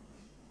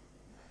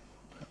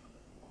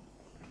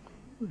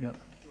 Yeah.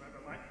 Do I have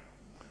a mic?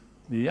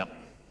 Yep.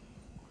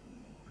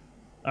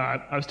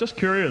 I was just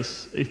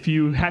curious if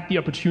you had the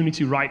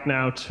opportunity right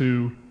now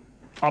to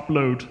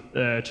upload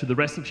to the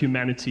rest of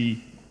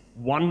humanity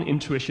one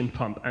intuition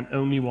pump and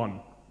only one.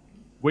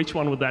 Which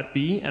one would that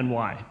be and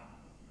why?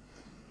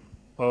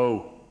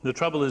 Oh, the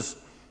trouble is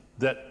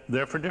that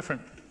they're for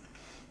different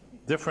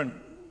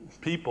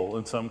people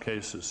in some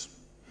cases.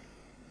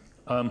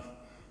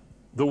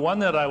 The one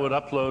that I would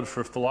upload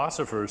for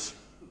philosophers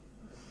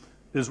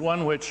is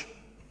one which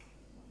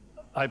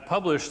I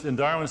published in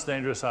Darwin's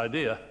Dangerous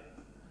Idea,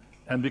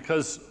 and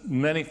because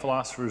many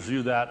philosophers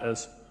view that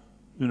as,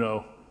 you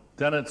know,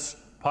 Dennett's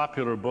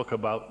popular book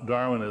about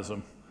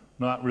Darwinism,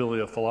 not really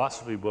a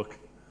philosophy book,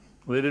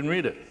 they didn't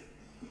read it.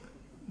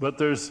 But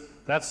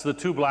that's the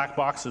two black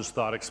boxes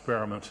thought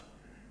experiment,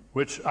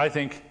 which I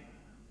think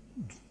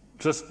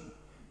just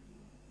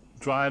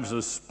drives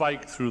a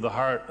spike through the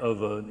heart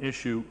of an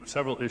issue,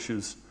 several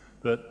issues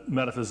that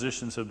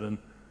metaphysicians have been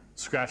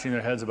scratching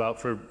their heads about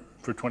for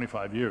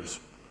 25 years.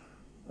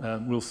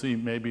 And we'll see,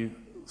 maybe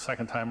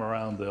second time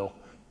around they'll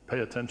pay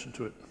attention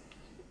to it.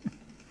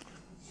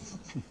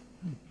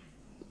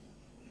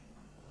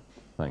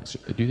 Thanks.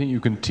 Do you think you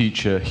can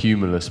teach a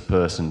humorless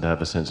person to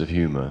have a sense of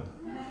humor?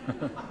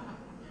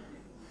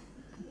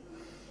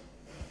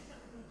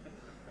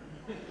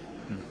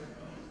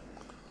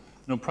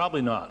 No,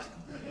 probably not.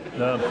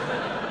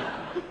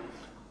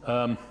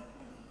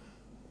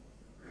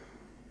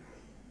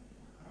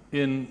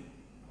 In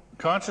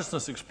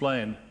Consciousness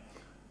Explained,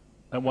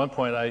 at one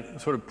point I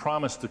sort of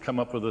promised to come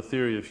up with a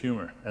theory of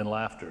humor and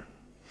laughter.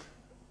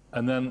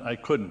 And then I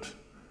couldn't.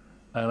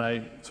 And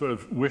I sort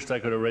of wished I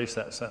could erase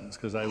that sentence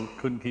because I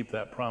couldn't keep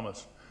that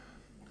promise.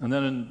 And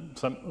then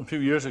a few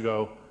years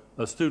ago,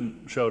 a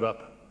student showed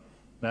up,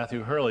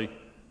 Matthew Hurley.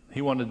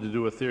 He wanted to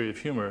do a theory of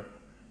humor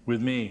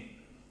with me.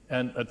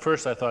 And at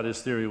first I thought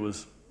his theory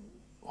was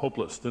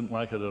hopeless, didn't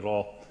like it at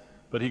all.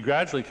 But he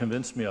gradually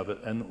convinced me of it,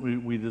 and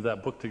we did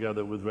that book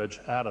together with Reg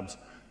Adams,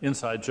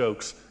 Inside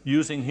Jokes,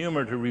 using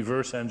humor to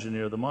reverse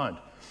engineer the mind.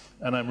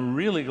 And I'm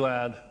really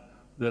glad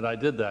that I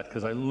did that,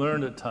 because I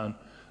learned a ton,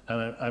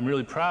 and I'm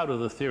really proud of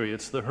the theory.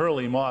 It's the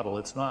Hurley model.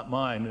 It's not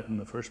mine in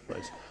the first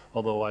place,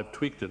 although I've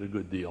tweaked it a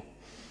good deal.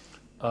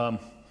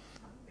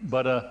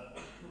 But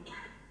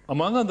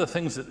among other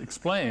things it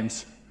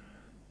explains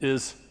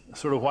is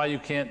sort of why you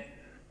can't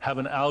have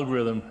an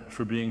algorithm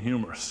for being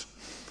humorous.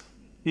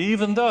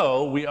 Even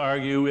though we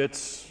argue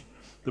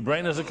the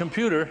brain is a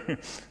computer,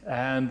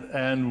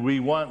 and we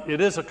want, it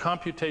is a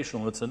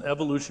computational, it's an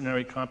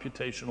evolutionary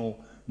computational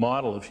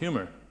model of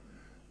humor,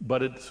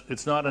 but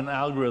it's not an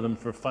algorithm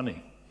for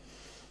funny.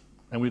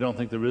 And we don't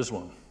think there is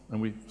one, and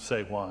we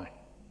say why.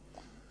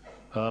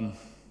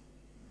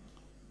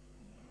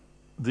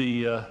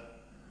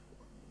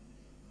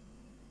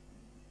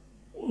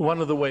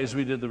 One of the ways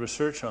we did the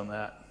research on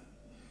that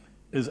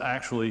is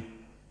actually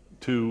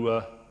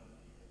to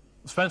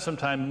spend some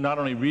time not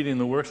only reading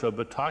the works of,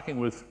 but talking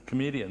with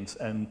comedians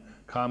and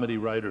comedy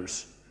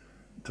writers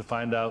to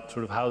find out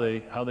sort of how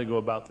they go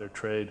about their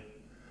trade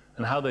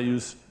and how they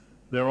use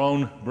their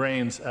own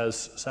brains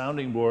as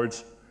sounding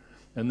boards,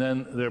 and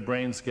then their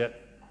brains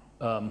get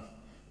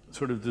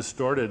sort of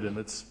distorted,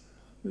 and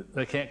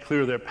they can't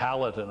clear their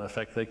palate. In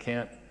effect, they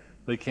can't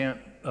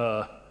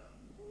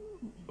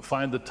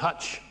find the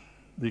touch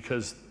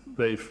because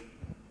they've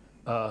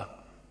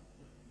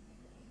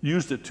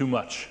used it too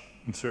much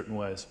in certain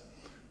ways.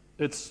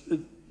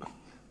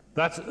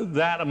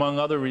 That, among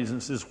other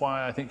reasons, is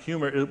why I think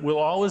humor, it will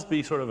always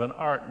be sort of an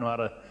art, not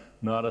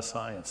a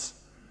science.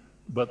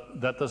 But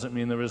that doesn't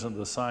mean there isn't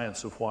the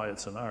science of why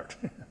it's an art.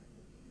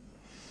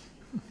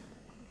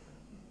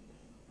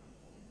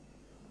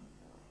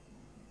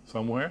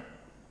 Somewhere?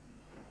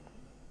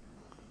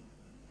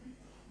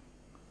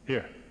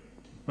 Here.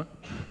 Huh?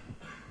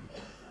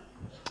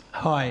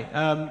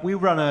 Hi, we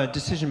run a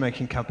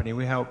decision-making company.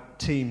 We help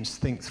teams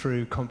think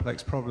through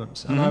complex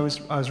problems. And I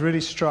was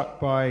really struck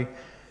by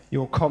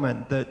your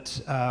comment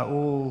that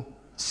all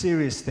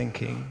serious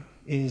thinking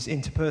is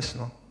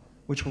interpersonal,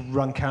 which will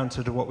run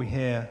counter to what we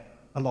hear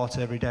a lot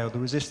every day, or the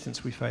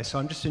resistance we face. So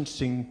I'm just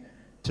interested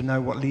to know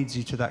what leads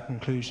you to that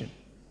conclusion.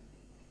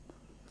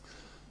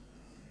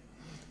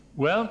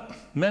 Well,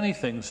 many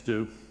things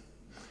do.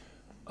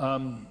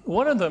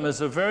 One of them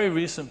is a very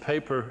recent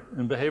paper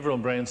in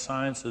Behavioral Brain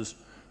Sciences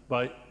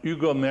by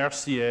Hugo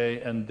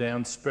Mercier and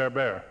Dan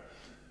Sperber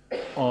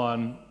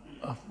on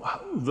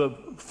the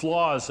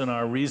flaws in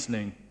our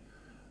reasoning.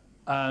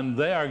 And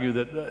they argue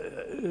that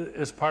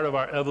as part of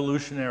our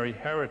evolutionary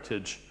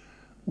heritage,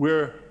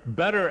 we're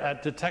better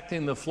at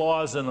detecting the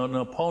flaws in an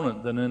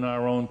opponent than in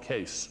our own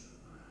case.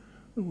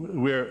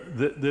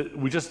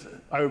 We just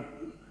are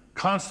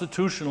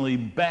constitutionally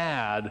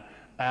bad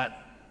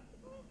at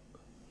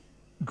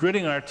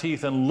gritting our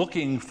teeth and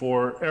looking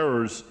for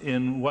errors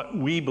in what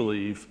we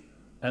believe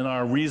and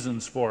our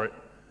reasons for it.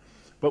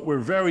 But we're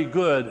very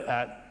good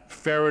at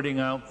ferreting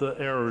out the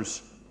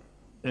errors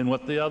in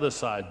what the other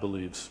side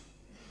believes.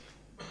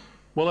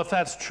 Well, if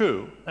that's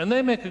true, and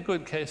they make a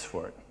good case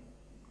for it,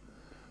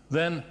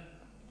 then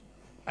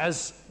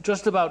as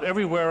just about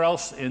everywhere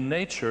else in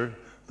nature,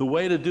 the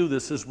way to do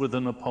this is with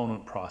an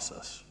opponent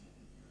process.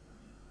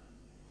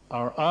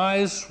 Our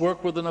eyes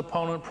work with an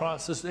opponent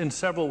process in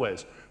several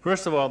ways.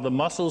 First of all, the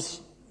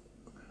muscles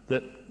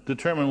that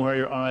determine where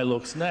your eye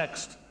looks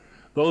next,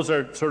 those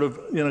are sort of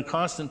in a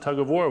constant tug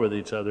of war with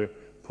each other,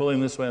 pulling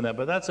this way and that,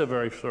 but that's a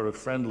very sort of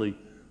friendly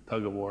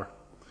tug of war.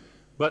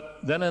 But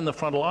then in the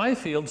frontal eye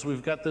fields,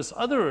 we've got this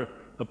other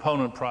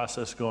opponent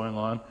process going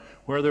on,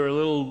 where there are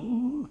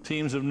little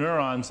teams of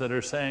neurons that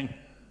are saying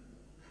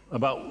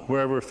about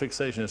wherever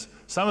fixation is.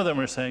 Some of them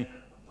are saying,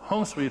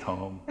 home sweet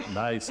home,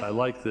 nice, I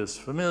like this,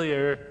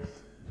 familiar.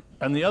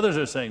 And the others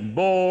are saying,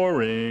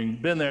 boring,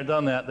 been there,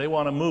 done that, they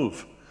want to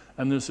move.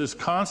 And there's this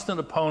constant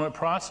opponent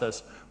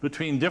process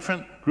between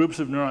different groups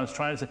of neurons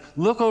trying to say,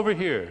 look over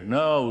here,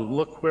 no,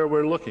 look where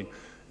we're looking.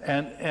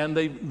 And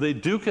they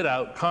duke it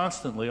out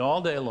constantly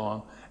all day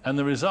long, and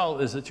the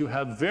result is that you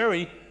have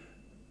very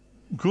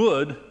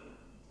good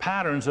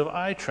patterns of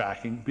eye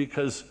tracking,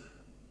 because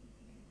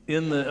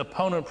in the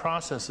opponent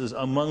processes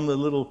among the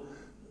little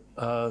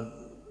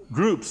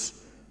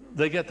groups,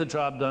 they get the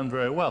job done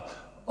very well.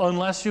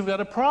 Unless you've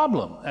got a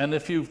problem. And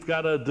if you've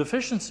got a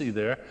deficiency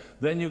there,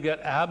 then you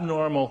get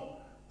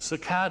abnormal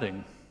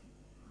saccading.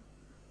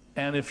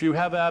 And if you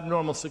have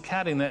abnormal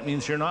saccading, that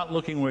means you're not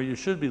looking where you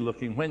should be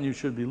looking, when you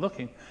should be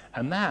looking.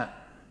 And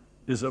that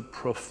is a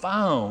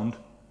profound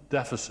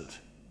deficit.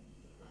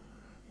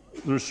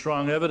 There's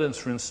strong evidence,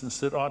 for instance,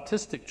 that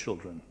autistic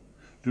children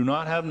do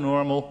not have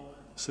normal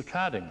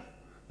saccading.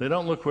 They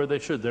don't look where they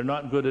should. They're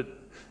not good at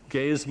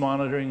gaze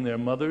monitoring their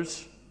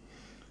mothers.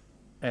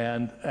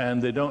 And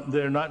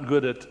they're not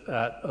good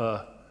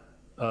at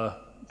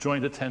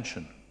joint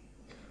attention.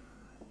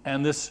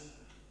 And this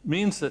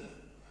means that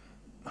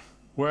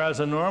whereas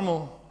a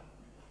normal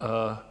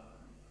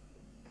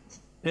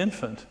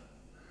infant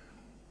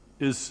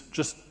is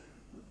just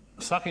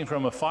sucking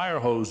from a fire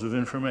hose of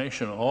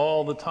information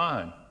all the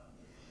time,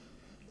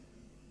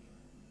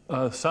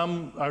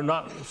 some are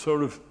not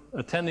sort of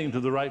attending to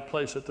the right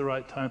place at the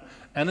right time,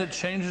 and it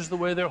changes the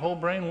way their whole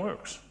brain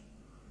works.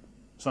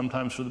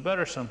 Sometimes for the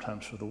better,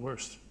 sometimes for the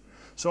worst.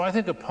 So I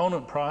think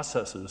opponent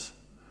processes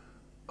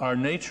are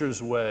nature's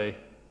way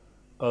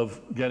of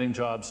getting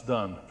jobs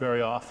done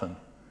very often.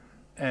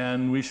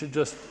 And we should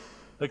just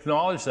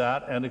acknowledge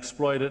that and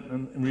exploit it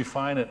and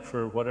refine it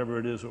for whatever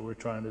it is that we're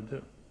trying to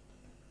do.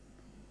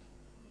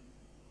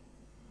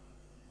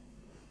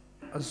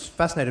 I was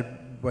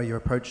fascinated by your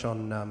approach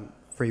on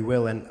free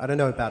will, and I don't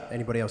know about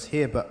anybody else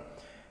here, but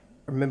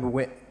I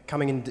remember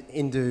coming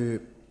into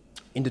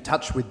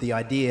touch with the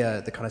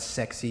idea, the kind of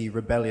sexy,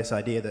 rebellious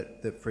idea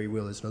that free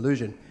will is an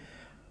illusion.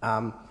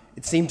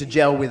 It seemed to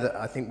gel with,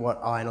 I think, what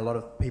I and a lot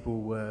of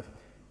people were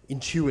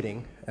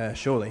intuiting,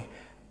 surely,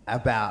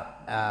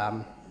 about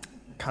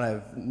kind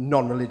of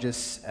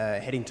non-religious,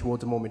 heading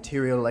towards a more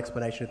material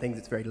explanation of things.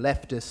 It's very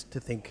leftist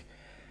to think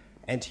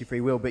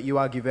anti-free will, but you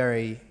argue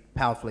very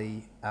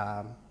powerfully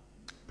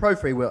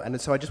pro-free will. And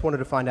so I just wanted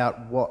to find out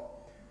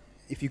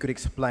if you could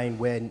explain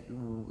where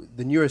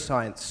the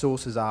neuroscience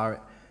sources are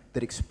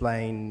that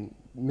explain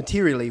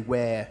materially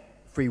where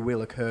free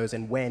will occurs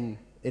and when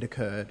it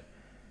occurred.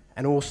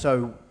 And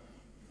also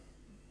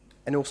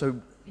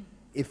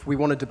if we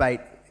want to debate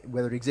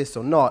whether it exists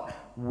or not,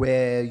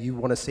 where you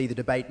want to see the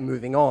debate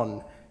moving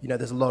on. You know,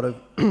 there's a lot of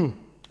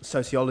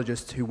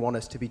sociologists who want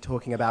us to be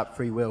talking about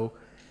free will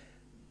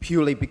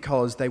purely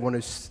because they want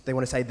to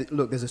say that,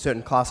 look, there's a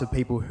certain class of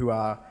people who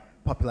are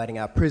populating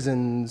our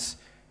prisons,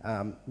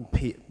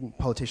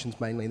 politicians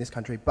mainly in this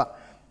country, but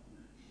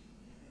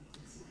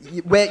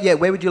where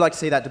would you like to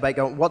see that debate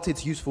go? What's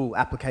its useful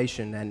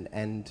application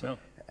and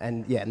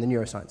the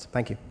neuroscience?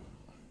 Thank you.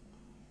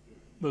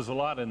 There's a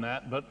lot in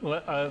that, but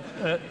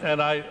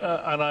and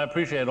I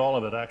appreciate all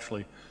of it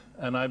actually,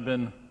 and I've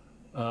been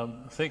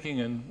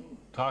thinking and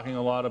talking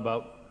a lot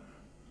about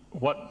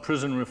what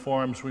prison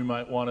reforms we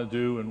might want to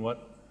do and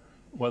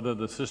whether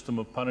the system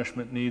of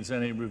punishment needs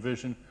any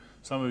revision.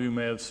 Some of you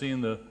may have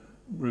seen the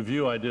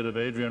review I did of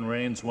Adrian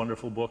Rain's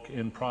wonderful book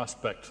In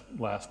Prospect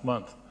last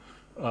month.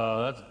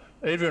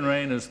 Adrian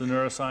Rain is the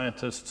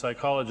neuroscientist,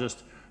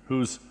 psychologist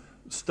who's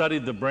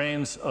studied the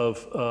brains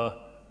of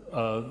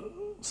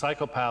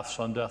psychopaths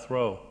on death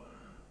row,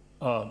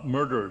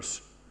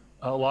 murderers,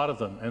 a lot of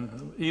them.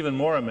 And even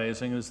more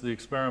amazing is the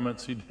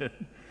experiments he did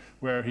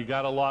where he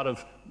got a lot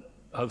of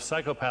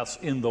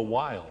psychopaths in the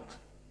wild.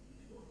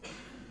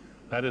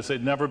 That is,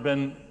 they'd never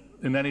been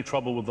in any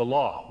trouble with the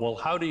law. Well,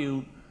 how do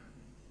you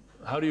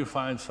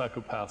find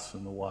psychopaths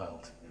in the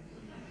wild?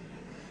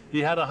 He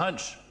had a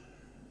hunch.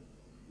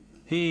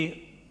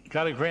 He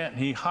got a grant.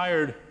 He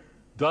hired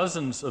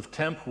dozens of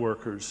temp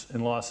workers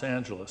in Los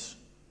Angeles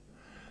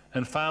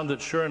and found that,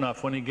 sure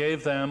enough, when he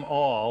gave them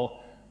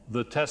all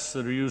the tests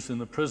that are used in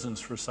the prisons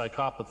for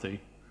psychopathy,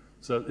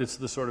 so it's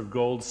the sort of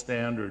gold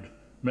standard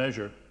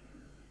measure,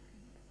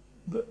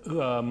 there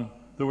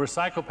were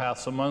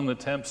psychopaths among the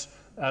temps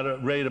at a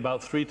rate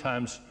about 3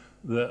 times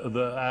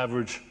the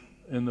average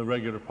in the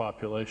regular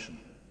population.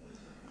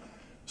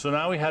 So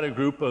now we had a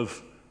group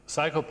of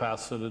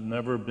psychopaths that had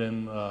never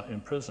been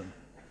in prison,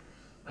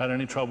 had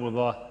any trouble with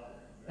law,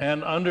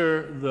 and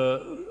under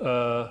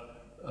the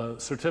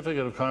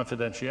certificate of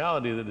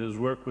confidentiality that his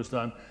work was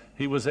done,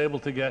 he was able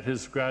to get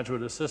his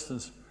graduate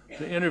assistants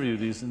to interview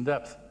these in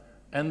depth.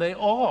 And they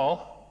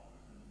all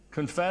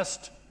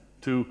confessed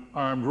to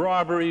armed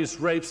robberies,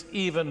 rapes,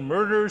 even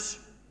murders.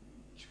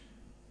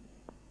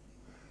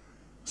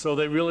 So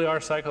they really are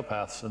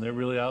psychopaths, and they're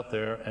really out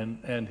there,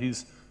 and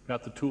he's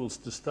got the tools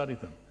to study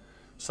them.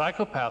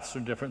 Psychopaths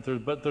are different,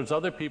 but there's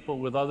other people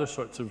with other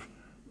sorts of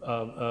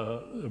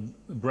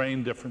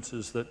brain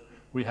differences that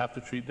we have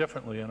to treat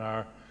differently in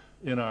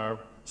our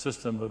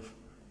system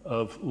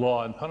of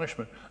law and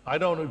punishment. I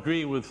don't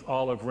agree with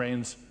all of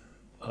Rain's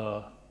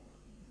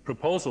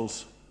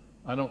proposals.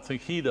 I don't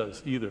think he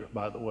does either,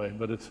 by the way,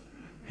 but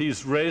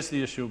he's raised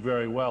the issue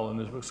very well, and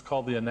it's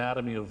called The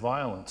Anatomy of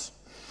Violence.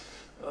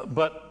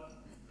 But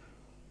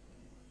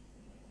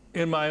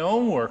in my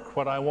own work,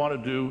 what I want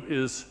to do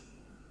is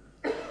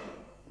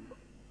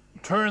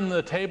turn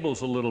the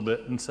tables a little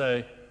bit and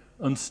say,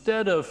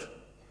 instead of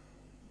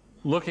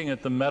looking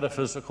at the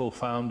metaphysical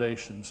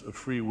foundations of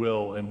free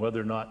will and whether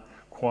or not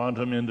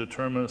quantum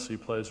indeterminacy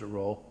plays a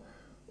role,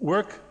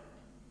 work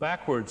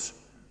backwards.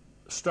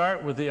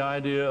 Start with the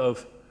idea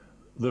of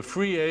the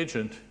free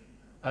agent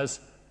as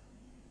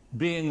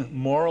being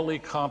morally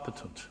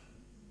competent,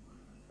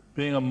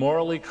 being a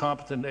morally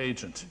competent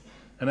agent.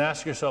 And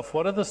ask yourself,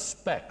 what are the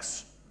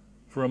specs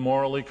for a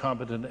morally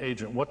competent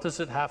agent? What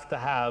does it have to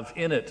have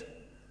in it?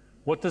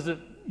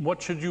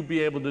 What should you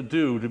be able to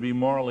do to be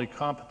morally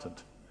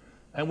competent?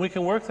 And we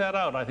can work that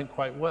out, I think,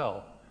 quite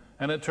well.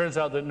 And it turns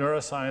out that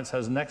neuroscience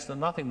has next to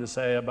nothing to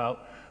say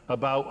about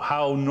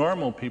how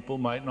normal people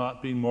might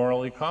not be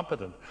morally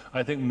competent.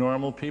 I think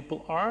normal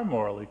people are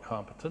morally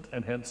competent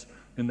and hence,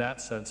 in that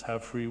sense,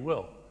 have free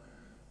will.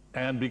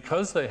 And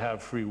because they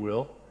have free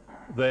will,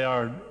 they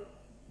are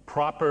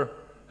proper,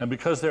 and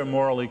because they're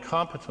morally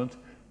competent,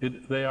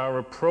 they are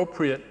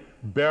appropriate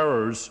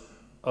bearers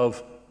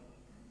of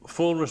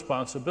full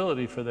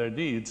responsibility for their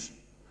deeds.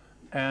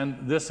 And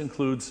this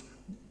includes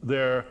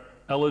their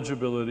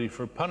eligibility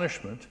for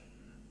punishment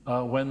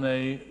when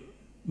they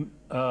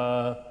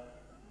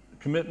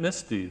commit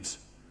misdeeds.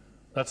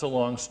 That's a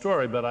long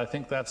story, but I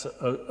think that's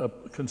a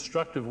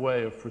constructive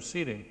way of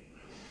proceeding.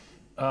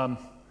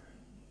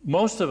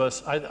 most of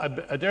us,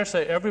 I dare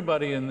say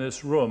everybody in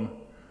this room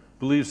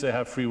believes they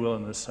have free will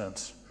in this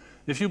sense.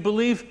 If you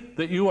believe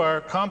that you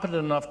are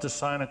competent enough to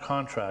sign a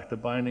contract, a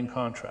binding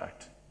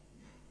contract,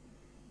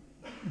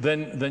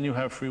 then you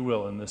have free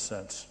will in this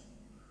sense.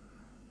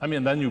 I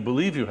mean, then you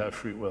believe you have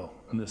free will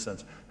in this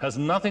sense. It has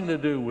nothing to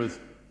do with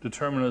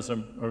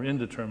determinism or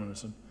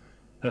indeterminism.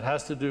 It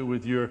has to do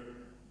with your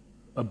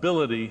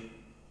ability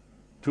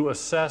to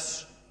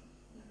assess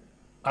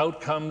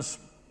outcomes,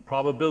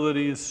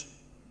 probabilities,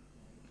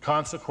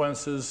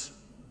 consequences,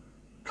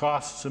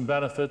 costs and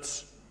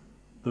benefits,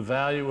 the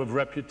value of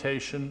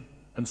reputation,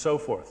 and so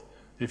forth.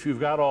 If you've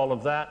got all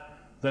of that,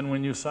 then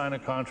when you sign a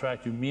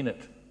contract, you mean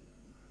it.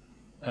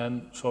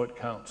 And so it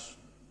counts.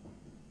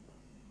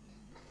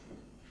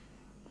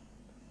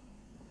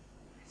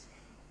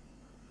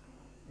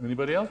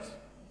 Anybody else?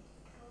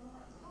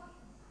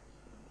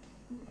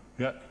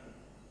 Yeah.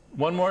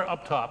 One more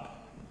up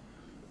top.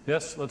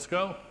 Yes, let's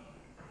go.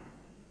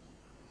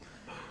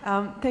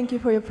 Thank you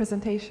for your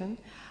presentation.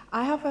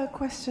 I have a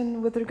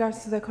question with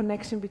regards to the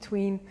connection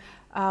between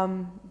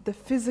the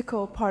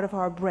physical part of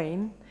our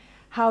brain,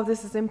 how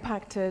this is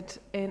impacted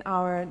in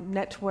our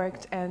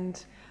networked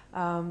and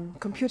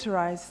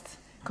computerized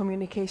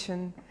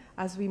communication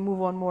as we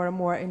move on more and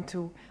more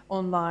into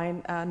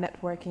online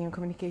networking and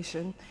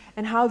communication,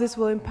 and how this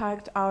will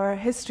impact our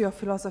history of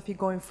philosophy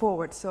going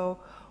forward. So,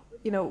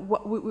 you know,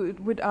 what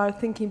would our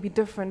thinking be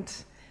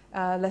different,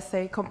 let's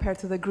say, compared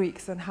to the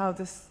Greeks, and how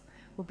this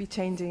will be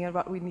changing and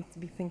what we need to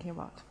be thinking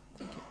about?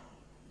 Thank you.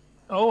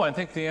 Oh, I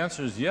think the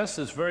answer is yes.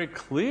 It's very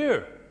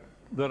clear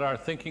that our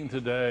thinking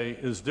today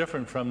is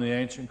different from the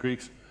ancient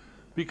Greeks,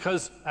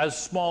 because as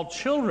small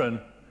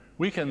children,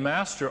 we can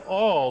master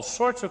all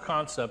sorts of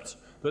concepts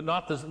that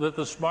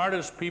the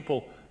smartest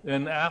people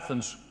in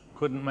Athens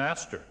couldn't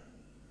master.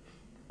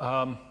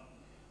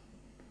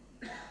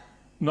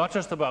 Not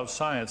just about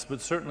science,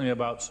 but certainly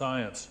about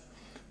science.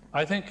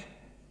 I think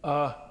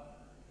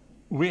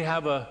we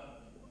have a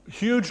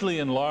hugely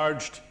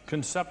enlarged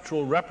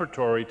conceptual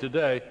repertory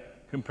today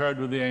compared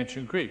with the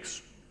ancient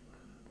Greeks.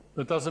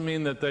 That doesn't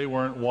mean that they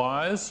weren't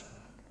wise,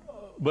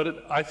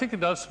 but I think it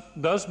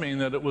does mean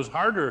that it was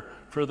harder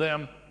for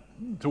them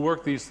to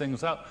work these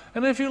things out.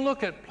 And if you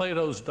look at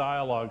Plato's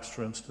dialogues,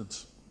 for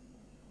instance,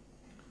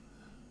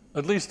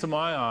 at least to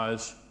my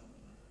eyes,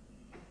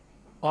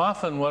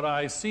 often what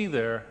I see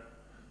there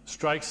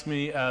strikes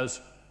me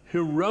as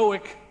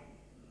heroic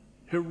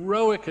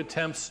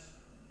attempts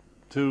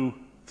to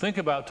think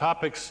about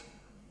topics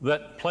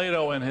that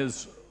Plato and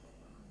his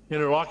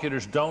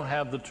interlocutors don't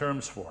have the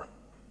terms for.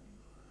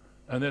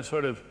 And they're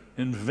sort of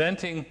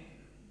inventing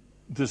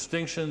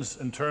distinctions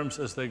and terms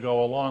as they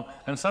go along,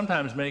 and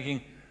sometimes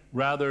making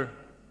rather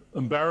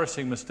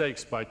embarrassing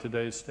mistakes by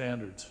today's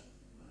standards.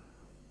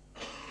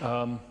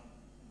 I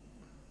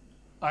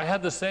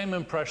had the same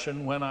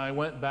impression when I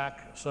went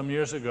back some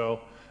years ago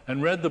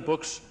and read the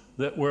books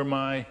that were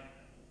my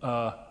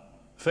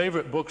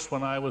favorite books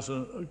when I was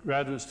a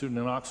graduate student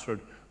in Oxford,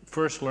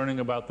 first learning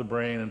about the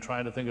brain and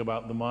trying to think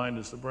about the mind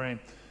as the brain.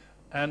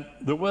 And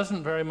there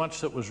wasn't very much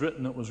that was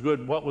written that was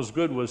good. What was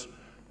good was,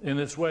 in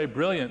its way,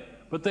 brilliant,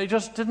 but they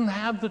just didn't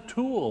have the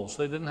tools.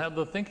 They didn't have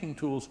the thinking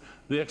tools,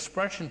 the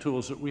expression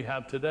tools that we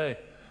have today.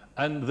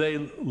 And they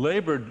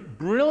labored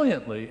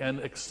brilliantly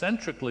and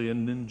eccentrically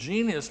and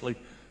ingeniously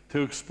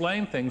to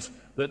explain things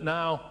that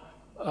now,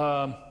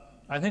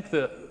 I think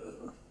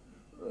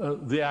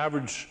the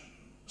average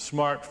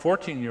smart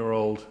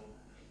 14-year-old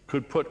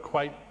could put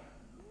quite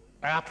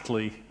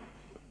aptly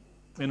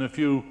in a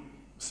few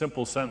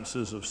simple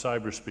sentences of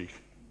cyberspeak.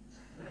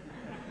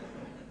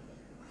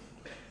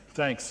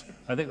 Thanks.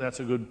 I think that's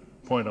a good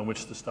point on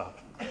which to stop.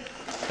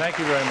 Thank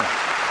you very much.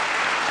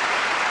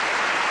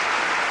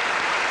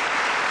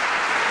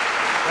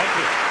 Thank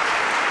you.